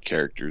iconic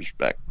characters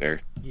back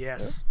there.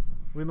 Yes.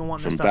 We've been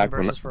wanting From this stuff in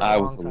Versus for a I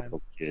long was a time.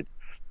 little kid.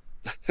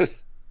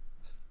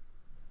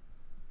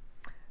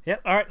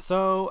 Yep. All right.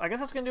 So I guess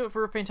that's gonna do it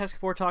for Fantastic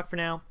Four talk for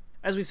now.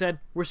 As we said,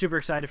 we're super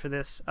excited for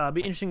this.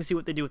 Be interesting to see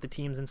what they do with the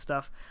teams and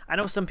stuff. I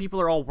know some people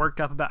are all worked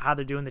up about how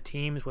they're doing the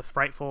teams with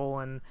Frightful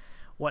and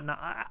whatnot.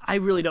 I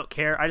really don't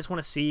care. I just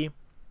want to see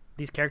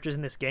these characters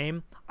in this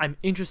game. I'm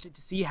interested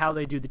to see how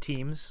they do the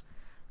teams,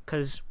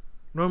 because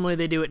normally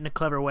they do it in a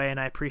clever way, and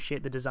I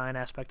appreciate the design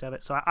aspect of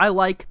it. So I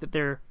like that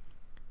they're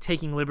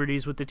taking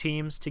liberties with the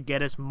teams to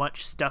get as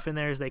much stuff in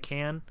there as they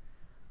can.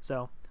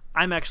 So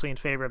I'm actually in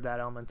favor of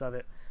that element of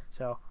it.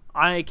 So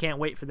I can't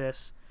wait for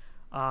this.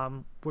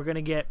 We're going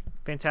to get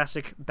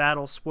Fantastic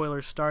Battle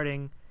spoilers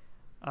starting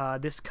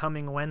this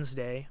coming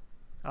Wednesday.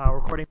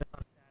 Recording this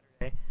on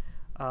Saturday,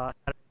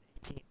 Saturday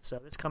 18th. So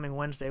this coming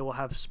Wednesday we'll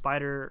have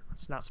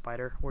it's not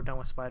Spider. We're done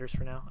with Spiders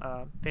for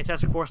now.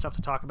 Fantastic Four stuff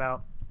to talk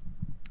about.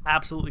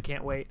 Absolutely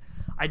can't wait.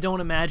 I don't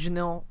imagine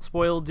they'll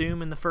spoil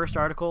Doom in the first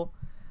article,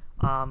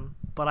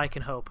 but I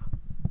can hope.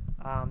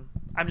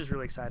 I'm just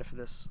really excited for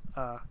this.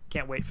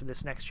 Can't wait for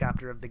this next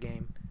chapter of the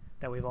game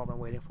that we've all been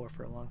waiting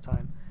for a long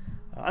time.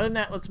 Other than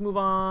that, let's move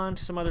on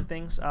to some other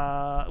things.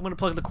 I'm going to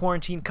plug the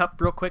Quarantine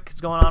Cup real quick.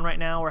 It's going on right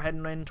now. We're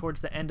heading in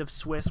towards the end of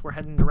Swiss. We're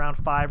heading to round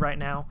 5 right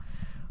now,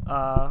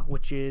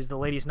 which is the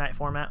Ladies' Night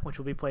format, which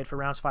will be played for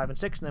rounds 5 and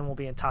 6, and then we'll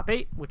be in top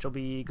 8, which will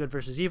be Good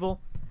versus Evil.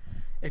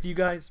 If you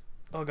guys...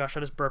 Oh gosh, I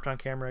just burped on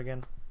camera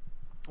again.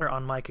 Or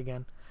on mic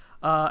again.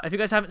 If you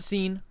guys haven't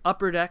seen,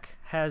 Upper Deck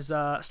has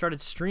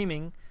started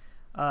streaming.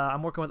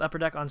 I'm working with Upper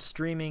Deck on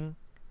streaming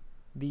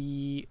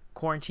the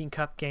Quarantine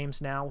Cup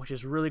games now, which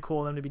is really cool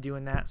of them to be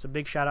doing that. So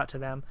big shout out to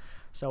them.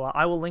 So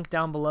I will link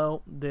down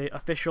below the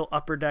official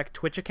Upper Deck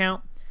Twitch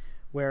account,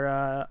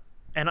 where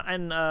and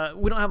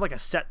we don't have like a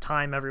set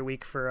time every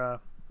week for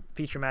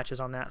feature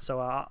matches on that.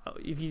 So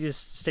if you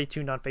just stay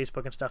tuned on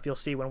Facebook and stuff, you'll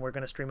see when we're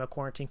going to stream a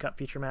Quarantine Cup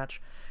feature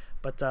match.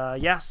 But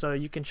yeah, so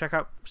you can check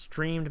out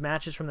streamed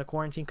matches from the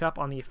Quarantine Cup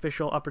on the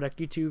official Upper Deck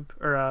YouTube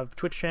or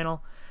Twitch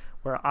channel,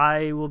 where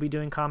I will be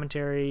doing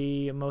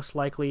commentary most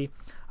likely.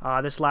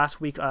 This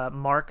last week,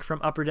 Mark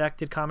from Upper Deck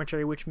did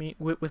commentary with me,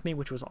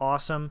 which was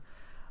awesome.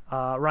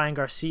 Ryan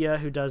Garcia,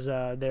 who does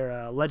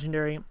their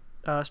legendary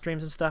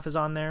streams and stuff, is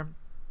on there.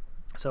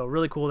 So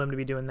really cool of them to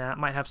be doing that.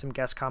 Might have some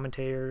guest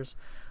commentators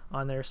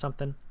on there or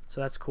something.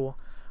 So that's cool.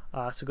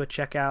 So go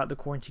check out the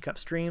Quarantine Cup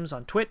streams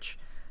on Twitch.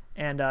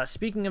 And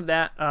speaking of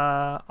that,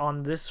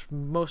 on this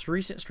most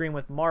recent stream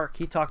with Mark,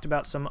 he talked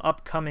about some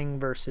upcoming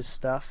Versus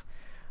stuff.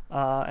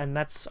 And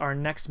that's our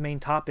next main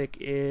topic,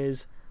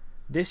 is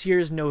this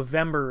year's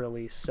November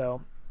release.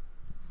 So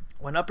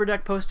when Upper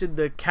Deck posted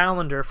the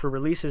calendar for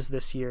releases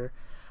this year,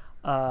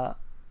 the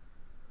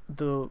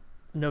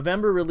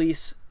November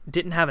release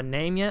didn't have a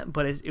name yet,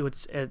 but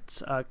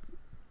it's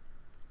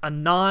a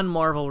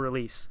non-Marvel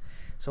release.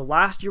 So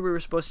last year we were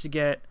supposed to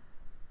get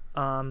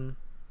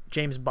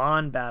James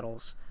Bond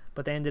battles,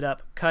 but they ended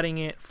up cutting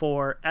it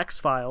for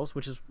X-Files,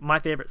 which is my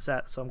favorite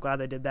set, so I'm glad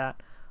they did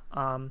that.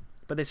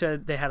 But they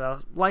said they had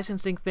a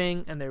licensing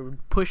thing, and they were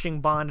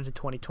pushing Bond into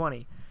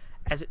 2020.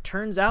 As it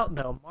turns out,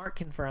 though, Mark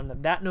confirmed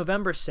that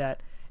November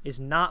set is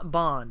not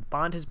Bond.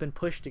 Bond has been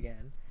pushed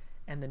again,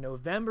 and the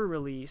November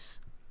release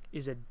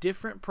is a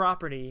different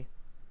property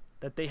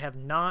that they have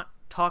not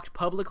talked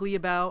publicly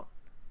about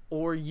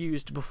or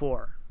used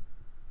before.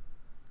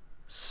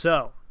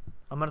 So,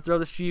 I'm going to throw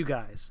this to you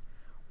guys.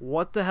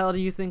 What the hell do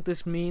you think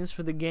this means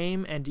for the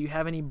game, and do you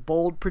have any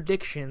bold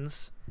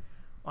predictions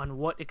on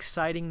what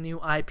exciting new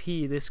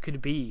IP this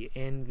could be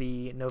in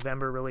the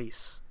November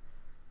release?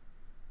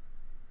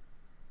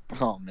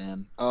 Oh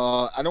man,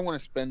 I don't want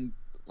to spend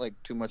like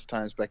too much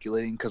time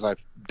speculating because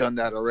I've done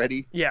that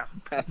already. Yeah,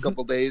 past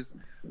couple days.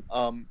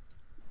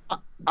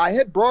 I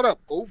had brought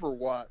up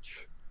Overwatch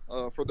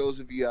for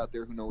those of you out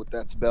there who know what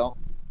that's about.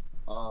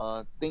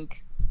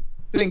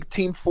 Think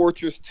Team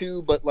Fortress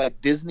 2, but like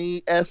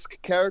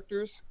Disney-esque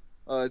characters.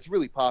 It's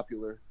really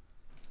popular.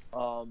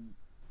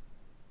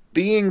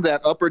 being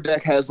that Upper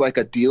Deck has like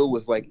a deal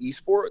with like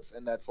esports,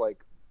 and that's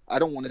like I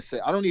don't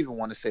even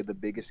want to say the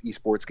biggest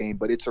esports game,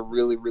 but it's a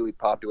really, really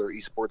popular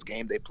esports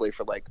game. They play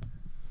for like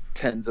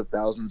tens of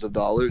thousands of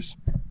dollars.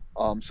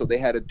 So they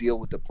had a deal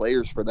with the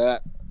players for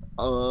that.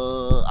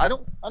 I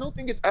don't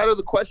think it's out of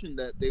the question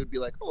that they would be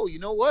like, oh, you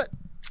know what?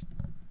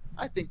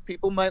 I think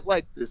people might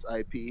like this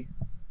IP.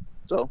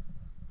 So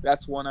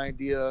that's one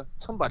idea.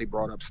 Somebody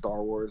brought up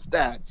Star Wars.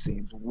 That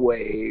seems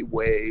way,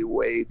 way,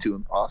 way too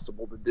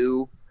impossible to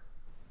do.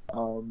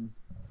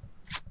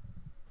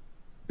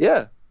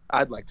 Yeah,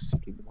 I'd like to see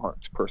Kingdom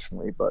Hearts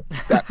personally, but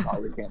that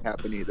probably can't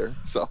happen either.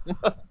 So,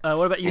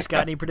 what about you,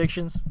 Scott? Any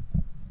predictions?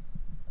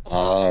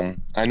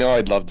 I know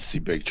I'd love to see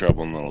Big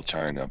Trouble in Little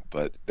China,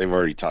 but they've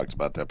already talked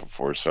about that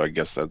before, so I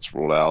guess that's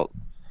ruled out.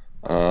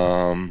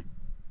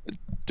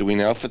 Do we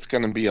know if it's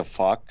going to be a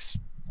Fox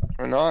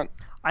or not?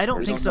 I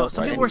don't think so.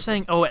 Some people were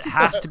saying, oh, it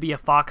has to be a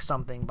Fox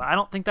something, but I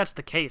don't think that's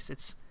the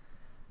case.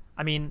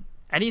 I mean,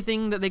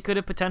 anything that they could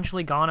have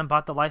potentially gone and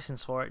bought the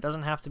license for, it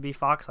doesn't have to be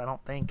Fox, I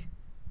don't think.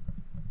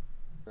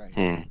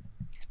 Right.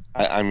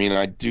 I mean,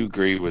 I do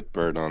agree with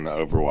Bert on the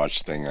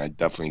Overwatch thing. I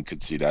definitely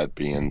could see that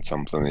being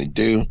something they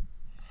do.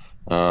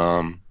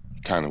 Kind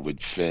of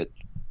would fit.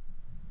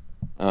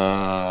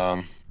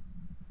 Yeah,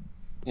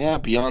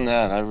 beyond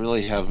that, I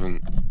really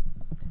haven't.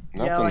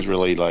 Nothing's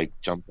really like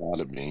jumped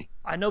out at me.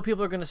 I know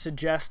people are going to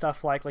suggest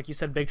stuff like you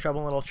said, Big Trouble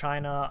in Little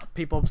China.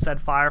 People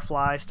said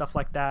Firefly, stuff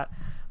like that.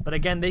 But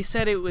again, they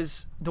said it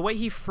was the way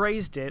he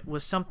phrased it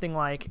was something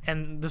like,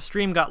 and the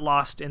stream got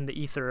lost in the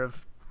ether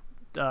of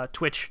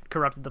Twitch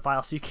corrupted the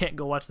file, so you can't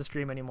go watch the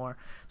stream anymore.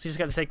 So you just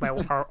got to take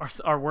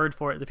our word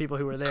for it. The people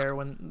who were there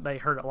when they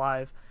heard it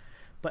live.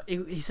 But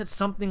he said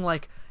something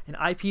like an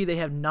IP they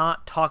have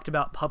not talked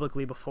about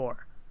publicly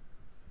before.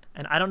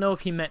 And I don't know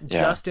if he meant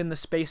just in the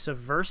space of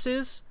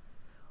Versus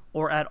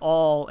or at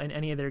all in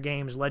any of their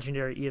games,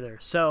 Legendary either.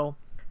 So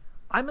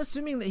I'm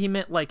assuming that he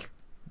meant like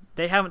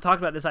they haven't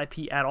talked about this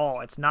IP at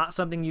all. It's not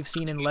something you've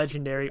seen in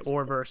Legendary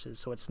or Versus.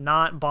 So it's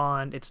not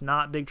Bond. It's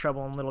not Big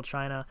Trouble in Little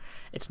China.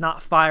 It's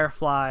not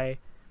Firefly.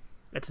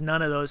 It's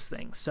none of those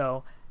things.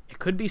 So it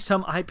could be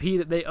some IP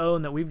that they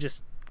own that we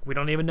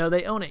don't even know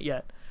they own it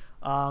yet.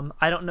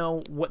 I don't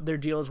know what their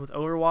deal is with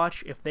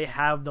Overwatch, if they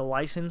have the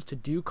license to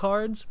do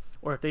cards,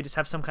 or if they just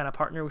have some kind of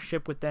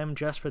partnership with them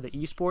just for the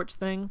esports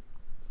thing.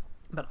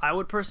 But I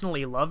would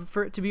personally love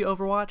for it to be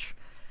Overwatch,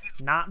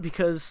 not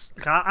because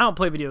I don't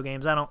play video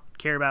games. I don't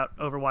care about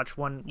Overwatch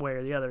one way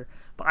or the other,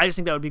 but I just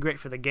think that would be great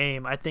for the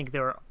game. I think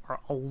there are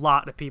a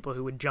lot of people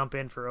who would jump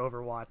in for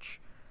Overwatch,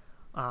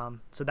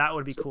 so that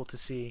would be cool to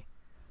see.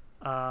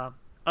 Other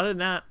than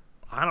that,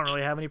 I don't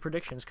really have any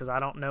predictions because I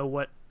don't know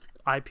what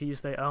IPs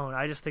they own.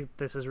 I just think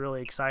this is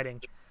really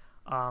exciting.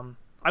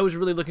 I was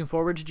really looking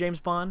forward to James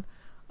Bond,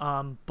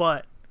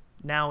 but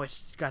now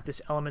it's got this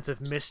element of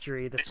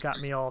mystery that's got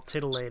me all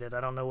titillated.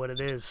 I don't know what it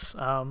is.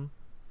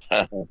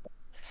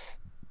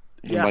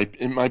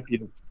 It might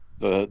be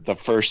the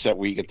first that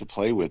we get to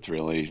play with,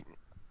 really.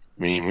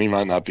 I mean, we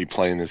might not be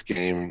playing this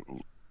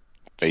game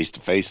face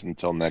to face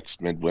until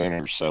next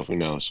midwinter, so who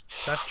knows?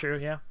 That's true,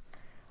 yeah.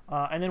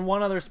 And then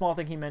one other small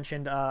thing he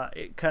mentioned,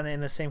 kind of in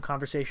the same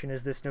conversation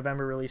as this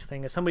November release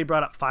thing, is somebody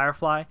brought up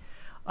Firefly.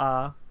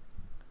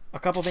 A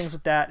couple things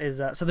with that is,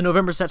 so the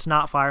November set's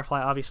not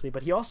Firefly, obviously,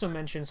 but he also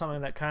mentioned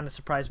something that kind of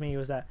surprised me,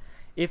 was that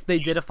if they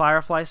did a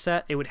Firefly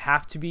set, it would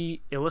have to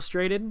be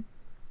illustrated.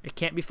 It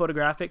can't be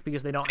photographic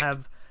because they don't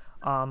have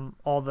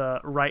all the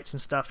rights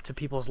and stuff to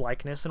people's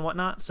likeness and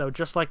whatnot. So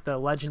just like the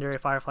Legendary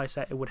Firefly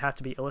set, it would have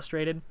to be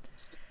illustrated.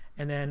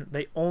 And then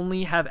they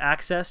only have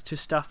access to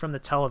stuff from the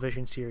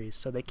television series.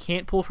 So they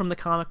can't pull from the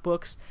comic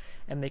books,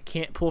 and they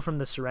can't pull from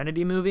the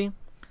Serenity movie.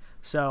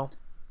 So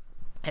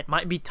it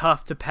might be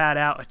tough to pad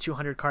out a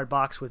 200-card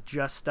box with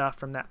just stuff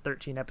from that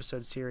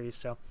 13-episode series.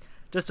 So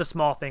just a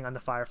small thing on the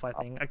Firefly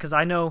thing. Because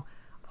I know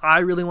I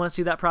really want to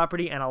see that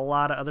property, and a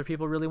lot of other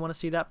people really want to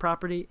see that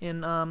property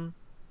in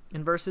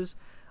Versus.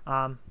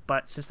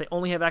 But since they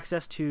only have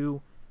access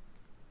to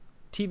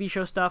TV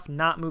show stuff,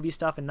 not movie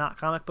stuff, and not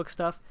comic book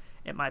stuff,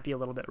 it might be a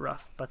little bit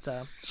rough. But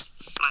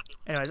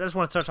anyways, I just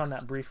want to touch on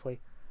that briefly.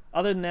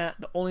 Other than that,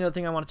 the only other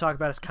thing I want to talk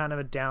about is kind of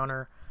a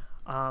downer.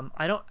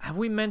 Have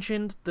we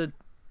mentioned the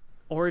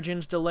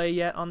Origins delay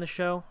yet on the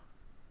show?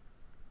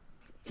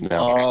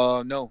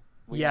 No. No.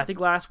 I think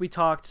last we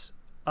talked,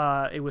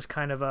 it was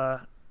kind of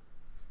a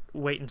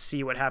wait and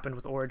see what happened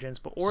with Origins.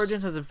 But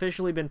Origins has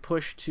officially been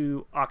pushed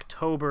to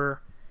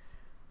October.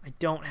 I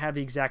don't have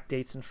the exact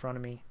dates in front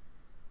of me.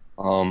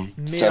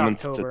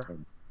 Mid-October.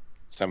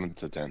 7th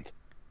to 10th.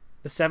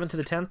 The 7th to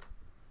the 10th?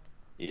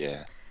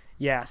 Yeah.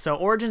 Yeah, so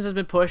Origins has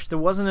been pushed. There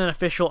wasn't an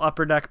official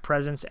Upper Deck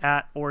presence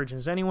at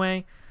Origins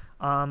anyway,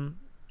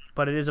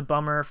 but it is a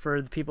bummer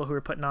for the people who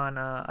were putting on,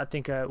 I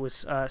think it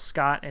was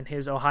Scott and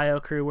his Ohio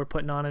crew were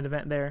putting on an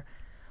event there.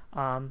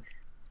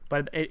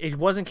 But it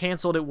wasn't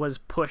canceled, it was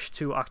pushed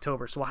to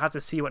October, so we'll have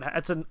to see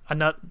that's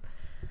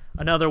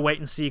another wait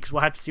and see, because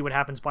we'll have to see what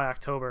happens by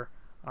October.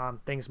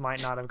 Things might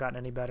not have gotten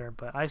any better,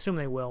 but I assume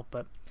they will.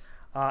 But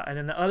and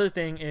then the other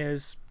thing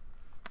is,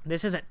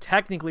 this isn't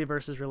technically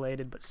versus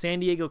related, but San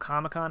Diego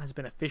Comic-Con has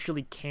been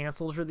officially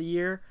canceled for the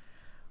year,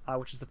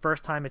 which is the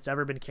first time it's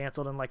ever been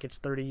canceled in like its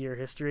 30-year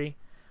history.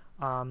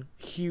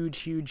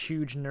 Huge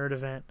nerd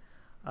event.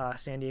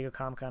 San Diego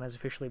Comic-Con has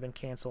officially been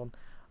canceled.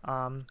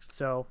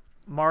 So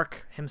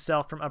Mark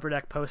himself from Upper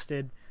Deck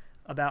posted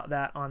about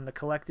that on the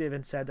Collective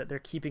and said that they're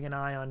keeping an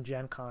eye on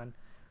Gen Con.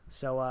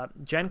 So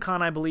Gen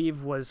Con, I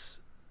believe, was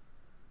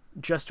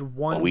just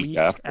 1 week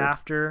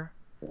after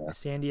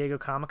San Diego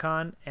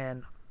Comic-Con,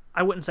 and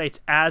I wouldn't say it's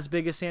as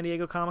big as San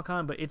Diego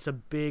Comic-Con, but it's a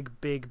big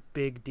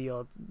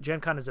deal. Gen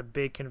Con is a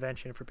big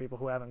convention for people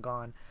who haven't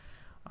gone,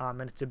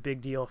 and it's a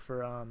big deal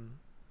for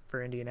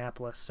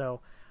Indianapolis.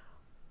 So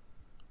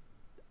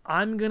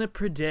I'm gonna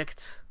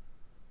predict,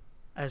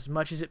 as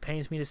much as it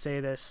pains me to say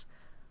this,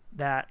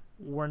 that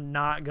we're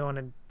not going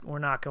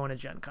to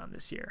Gen Con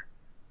this year.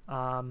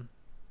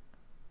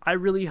 I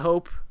really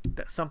hope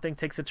that something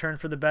takes a turn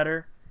for the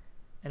better,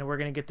 and we're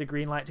gonna get the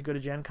green light to go to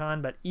Gen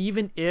Con. But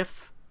even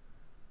if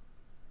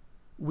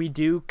we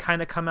do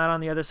kind of come out on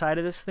the other side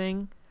of this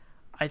thing,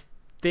 I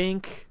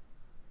think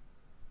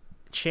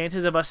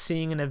chances of us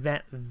seeing an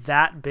event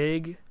that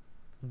big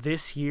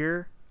this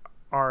year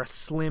are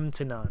slim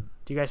to none.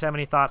 Do you guys have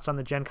any thoughts on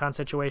the Gen Con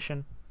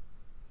situation?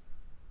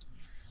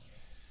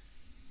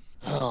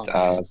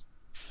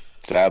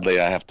 Sadly,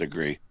 I have to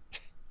agree.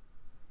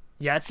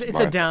 Yeah, it's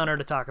a downer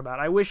to talk about.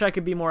 I wish I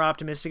could be more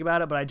optimistic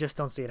about it, but I just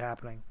don't see it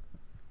happening.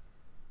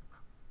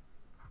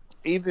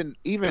 Even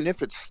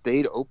if it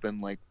stayed open,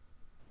 like,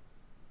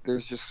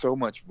 there's just so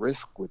much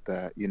risk with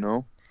that, you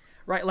know?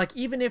 Right, like,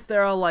 even if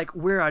they're all like,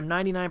 we're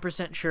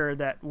 99% sure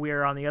that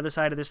we're on the other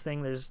side of this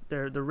thing,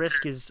 the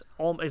risk is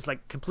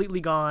like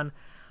completely gone.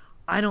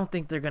 I don't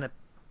think they're going to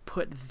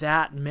put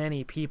that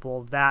many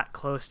people that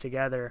close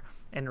together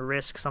and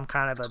risk some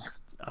kind of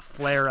a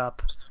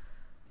flare-up.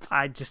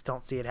 I just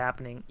don't see it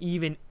happening.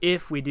 Even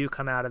if we do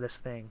come out of this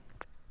thing,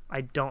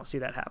 I don't see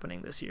that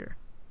happening this year.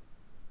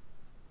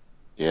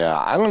 Yeah,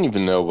 I don't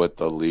even know what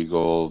the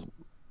legal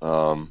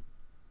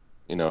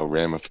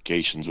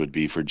ramifications would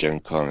be for Gen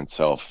Con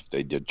itself if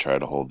they did try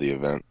to hold the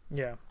event.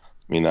 Yeah.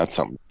 I mean, that's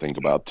something to think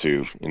about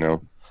too, you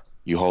know?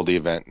 You hold the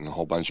event and a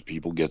whole bunch of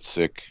people get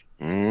sick.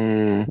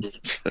 Yeah,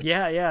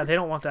 they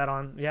don't want that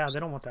on. Yeah, they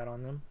don't want that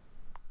on them.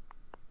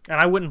 And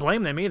I wouldn't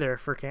blame them either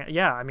for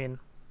I mean,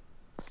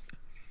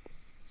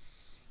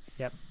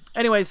 yep.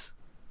 Anyways,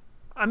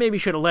 I maybe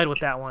should have led with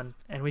that one,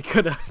 and we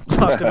could have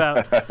talked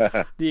about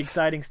the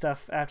exciting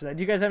stuff after that.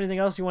 Do you guys have anything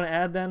else you want to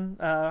add then,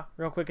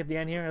 real quick at the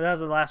end here? That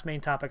was the last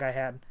main topic I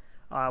had,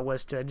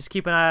 was to just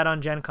keep an eye out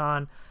on Gen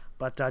Con,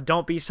 but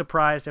don't be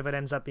surprised if it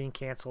ends up being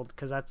canceled,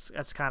 because that's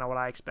kind of what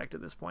I expect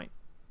at this point.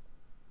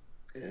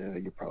 Yeah,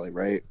 you're probably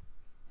right.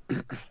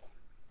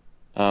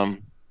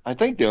 I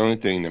think the only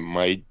thing that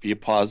might be a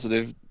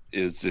positive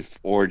is if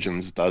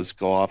Origins does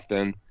go off,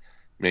 then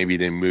maybe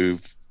they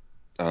move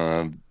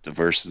the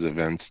Versus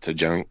events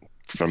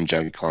from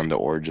Gen Con to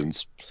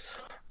Origins,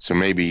 so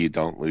maybe you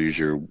don't lose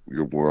your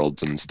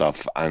worlds and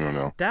stuff. I don't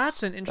know.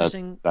 That's an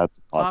interesting that's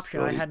a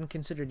option I hadn't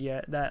considered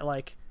yet. That,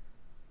 like,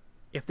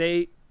 if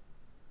they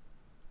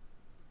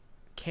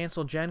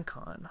cancel Gen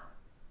Con,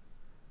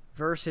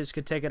 Versus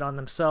could take it on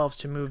themselves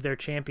to move their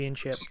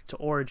championship to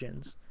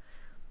Origins,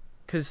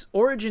 because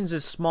Origins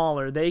is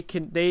smaller. They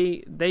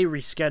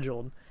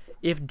rescheduled.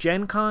 If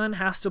Gen Con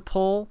has to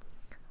pull,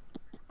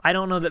 I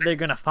don't know that they're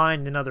going to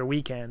find another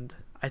weekend.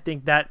 I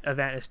think that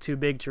event is too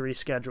big to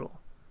reschedule.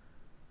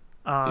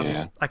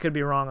 Yeah. I could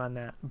be wrong on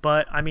that.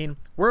 But, I mean,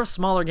 we're a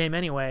smaller game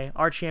anyway.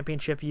 Our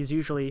championship is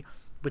usually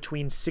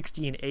between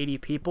 60 and 80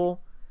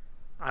 people.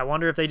 I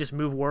wonder if they just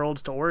move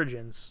Worlds to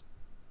Origins.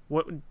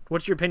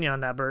 What's your opinion on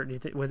that,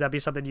 Bert? Would that be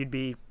something you'd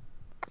be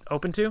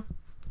open to?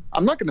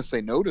 I'm not going to say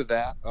no to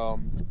that.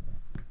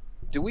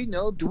 Do we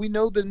know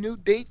the new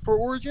date for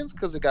Origins?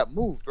 Because it got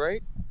moved,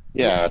 right?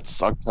 Yeah,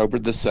 it's October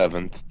the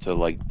 7th to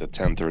like the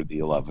 10th or the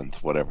 11th,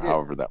 whatever,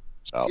 however that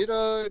works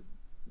out.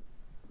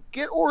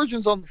 Get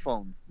Origins on the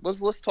phone.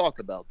 Let's talk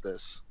about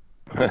this.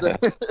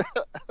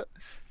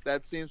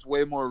 That seems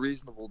way more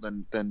reasonable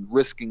than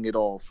risking it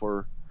all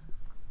for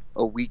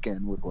a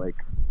weekend with like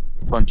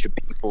a bunch of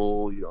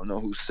people. You don't know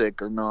who's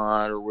sick or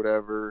not or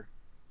whatever.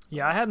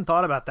 Yeah, I hadn't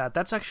thought about that.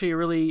 That's actually a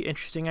really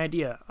interesting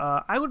idea.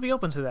 I would be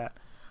open to that.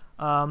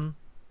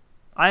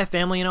 I have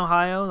family in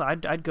Ohio.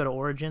 I'd go to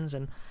Origins,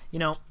 and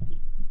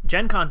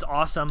Gen Con's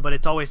awesome, but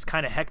it's always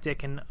kind of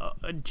hectic, and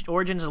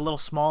Origins is a little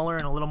smaller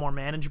and a little more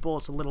manageable.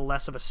 It's a little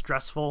less of a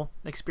stressful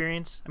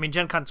experience. I mean,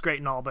 Gen Con's great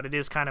and all, but it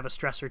is kind of a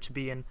stressor to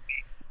be in.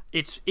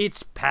 It's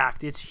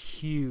packed. It's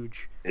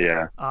huge.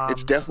 Yeah.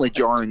 It's definitely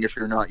jarring if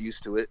you're not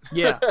used to it.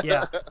 Yeah.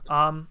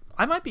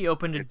 I might be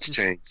open to it's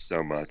changed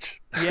so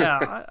much.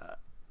 Yeah.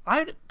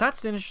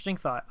 That's an interesting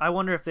thought. I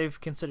wonder if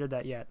they've considered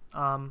that yet.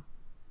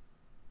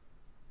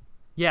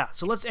 Yeah,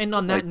 so let's end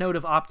on that note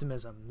of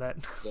optimism. That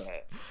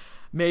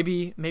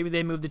maybe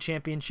they move the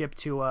championship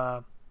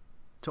to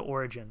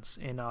Origins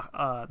in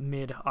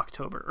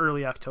mid-October,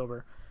 early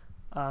October.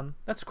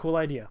 That's a cool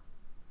idea.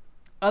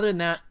 Other than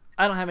that,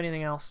 I don't have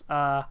anything else.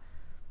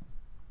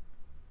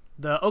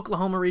 The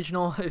Oklahoma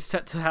Regional is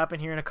set to happen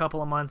here in a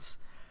couple of months.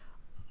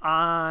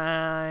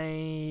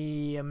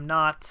 I am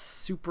not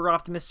super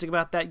optimistic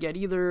about that yet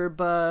either,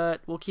 but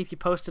we'll keep you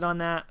posted on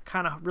that.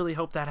 Kind of really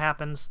hope that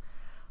happens.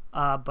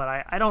 But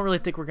I don't really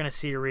think we're going to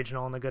see a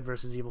regional in the good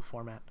versus evil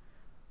format.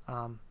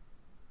 I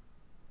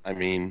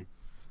mean,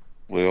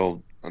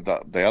 the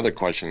other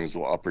question is,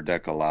 will Upper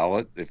Deck allow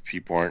it if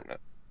people aren't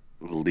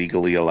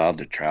legally allowed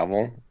to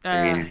travel?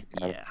 I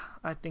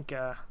think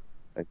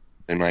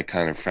they might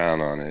kind of frown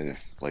on it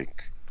if,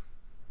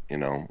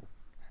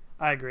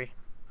 I agree.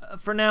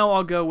 For now,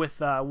 I'll go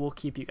with we'll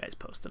keep you guys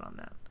posted on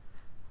that.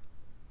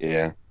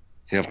 Yeah,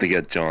 you have to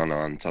get John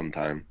on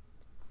sometime.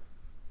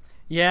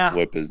 Yeah.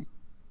 Whip him.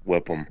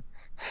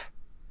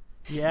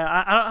 Yeah,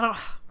 I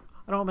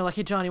don't want to be like,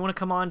 hey John, you want to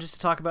come on just to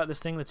talk about this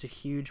thing that's a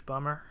huge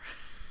bummer?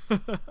 Yeah.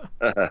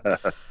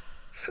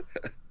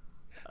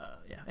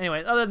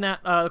 Anyway, other than that,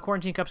 the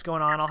Quarantine Cup's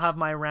going on. I'll have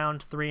my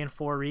round 3 and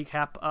 4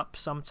 recap up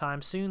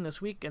sometime soon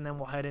this week, and then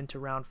we'll head into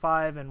round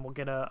 5, and we'll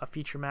get a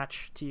feature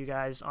match to you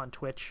guys on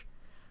Twitch.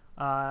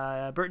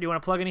 Bert, do you want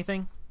to plug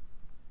anything?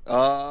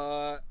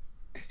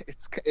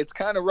 It's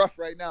kind of rough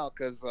right now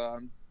because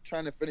I'm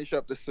trying to finish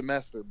up the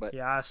semester. But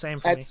yeah, same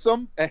for me.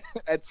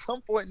 At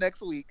some point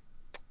next week,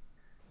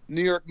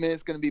 New York Mint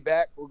is going to be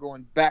back. We're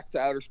going back to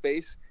outer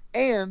space,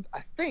 and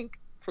I think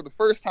for the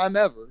first time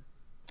ever,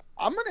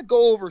 I'm going to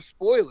go over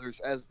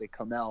spoilers as they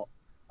come out.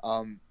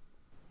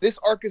 This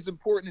arc is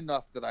important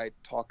enough that I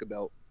talk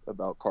about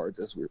cards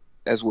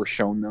as we're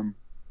shown them.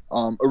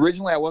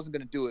 Originally, I wasn't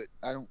going to do it.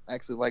 I don't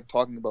actually like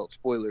talking about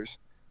spoilers,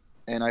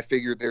 and I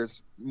figured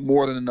there's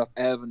more than enough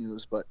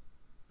avenues, but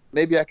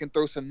maybe I can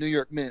throw some New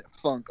York Mint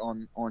funk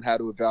on how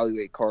to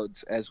evaluate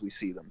cards as we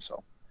see them.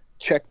 So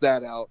check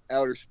that out.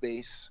 Outer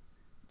Space.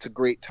 It's a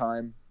great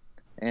time.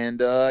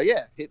 And,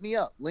 hit me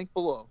up. Link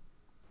below.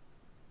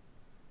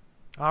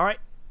 All right.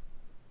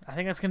 I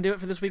think that's going to do it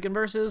for this week in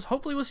Versus.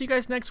 Hopefully we'll see you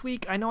guys next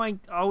week. I know I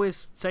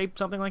always say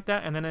something like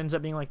that, and then it ends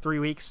up being like 3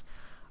 weeks.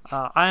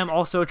 I am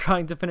also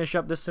trying to finish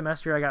up this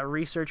semester. I got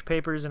research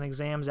papers and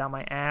exams out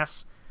my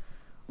ass.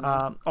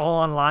 All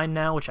online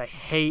now, which I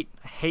hate.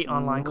 I hate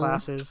online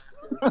classes.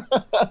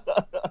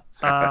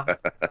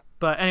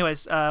 But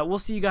anyways, we'll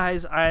see you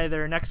guys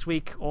either next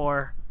week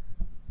or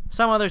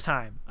some other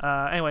time.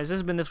 Anyways, this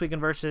has been This Week in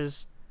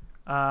Versus.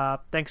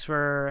 Thanks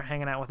for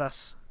hanging out with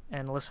us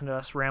and listening to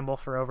us ramble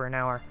for over an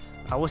hour.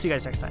 We'll see you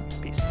guys next time.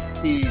 Peace.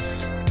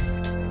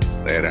 Peace.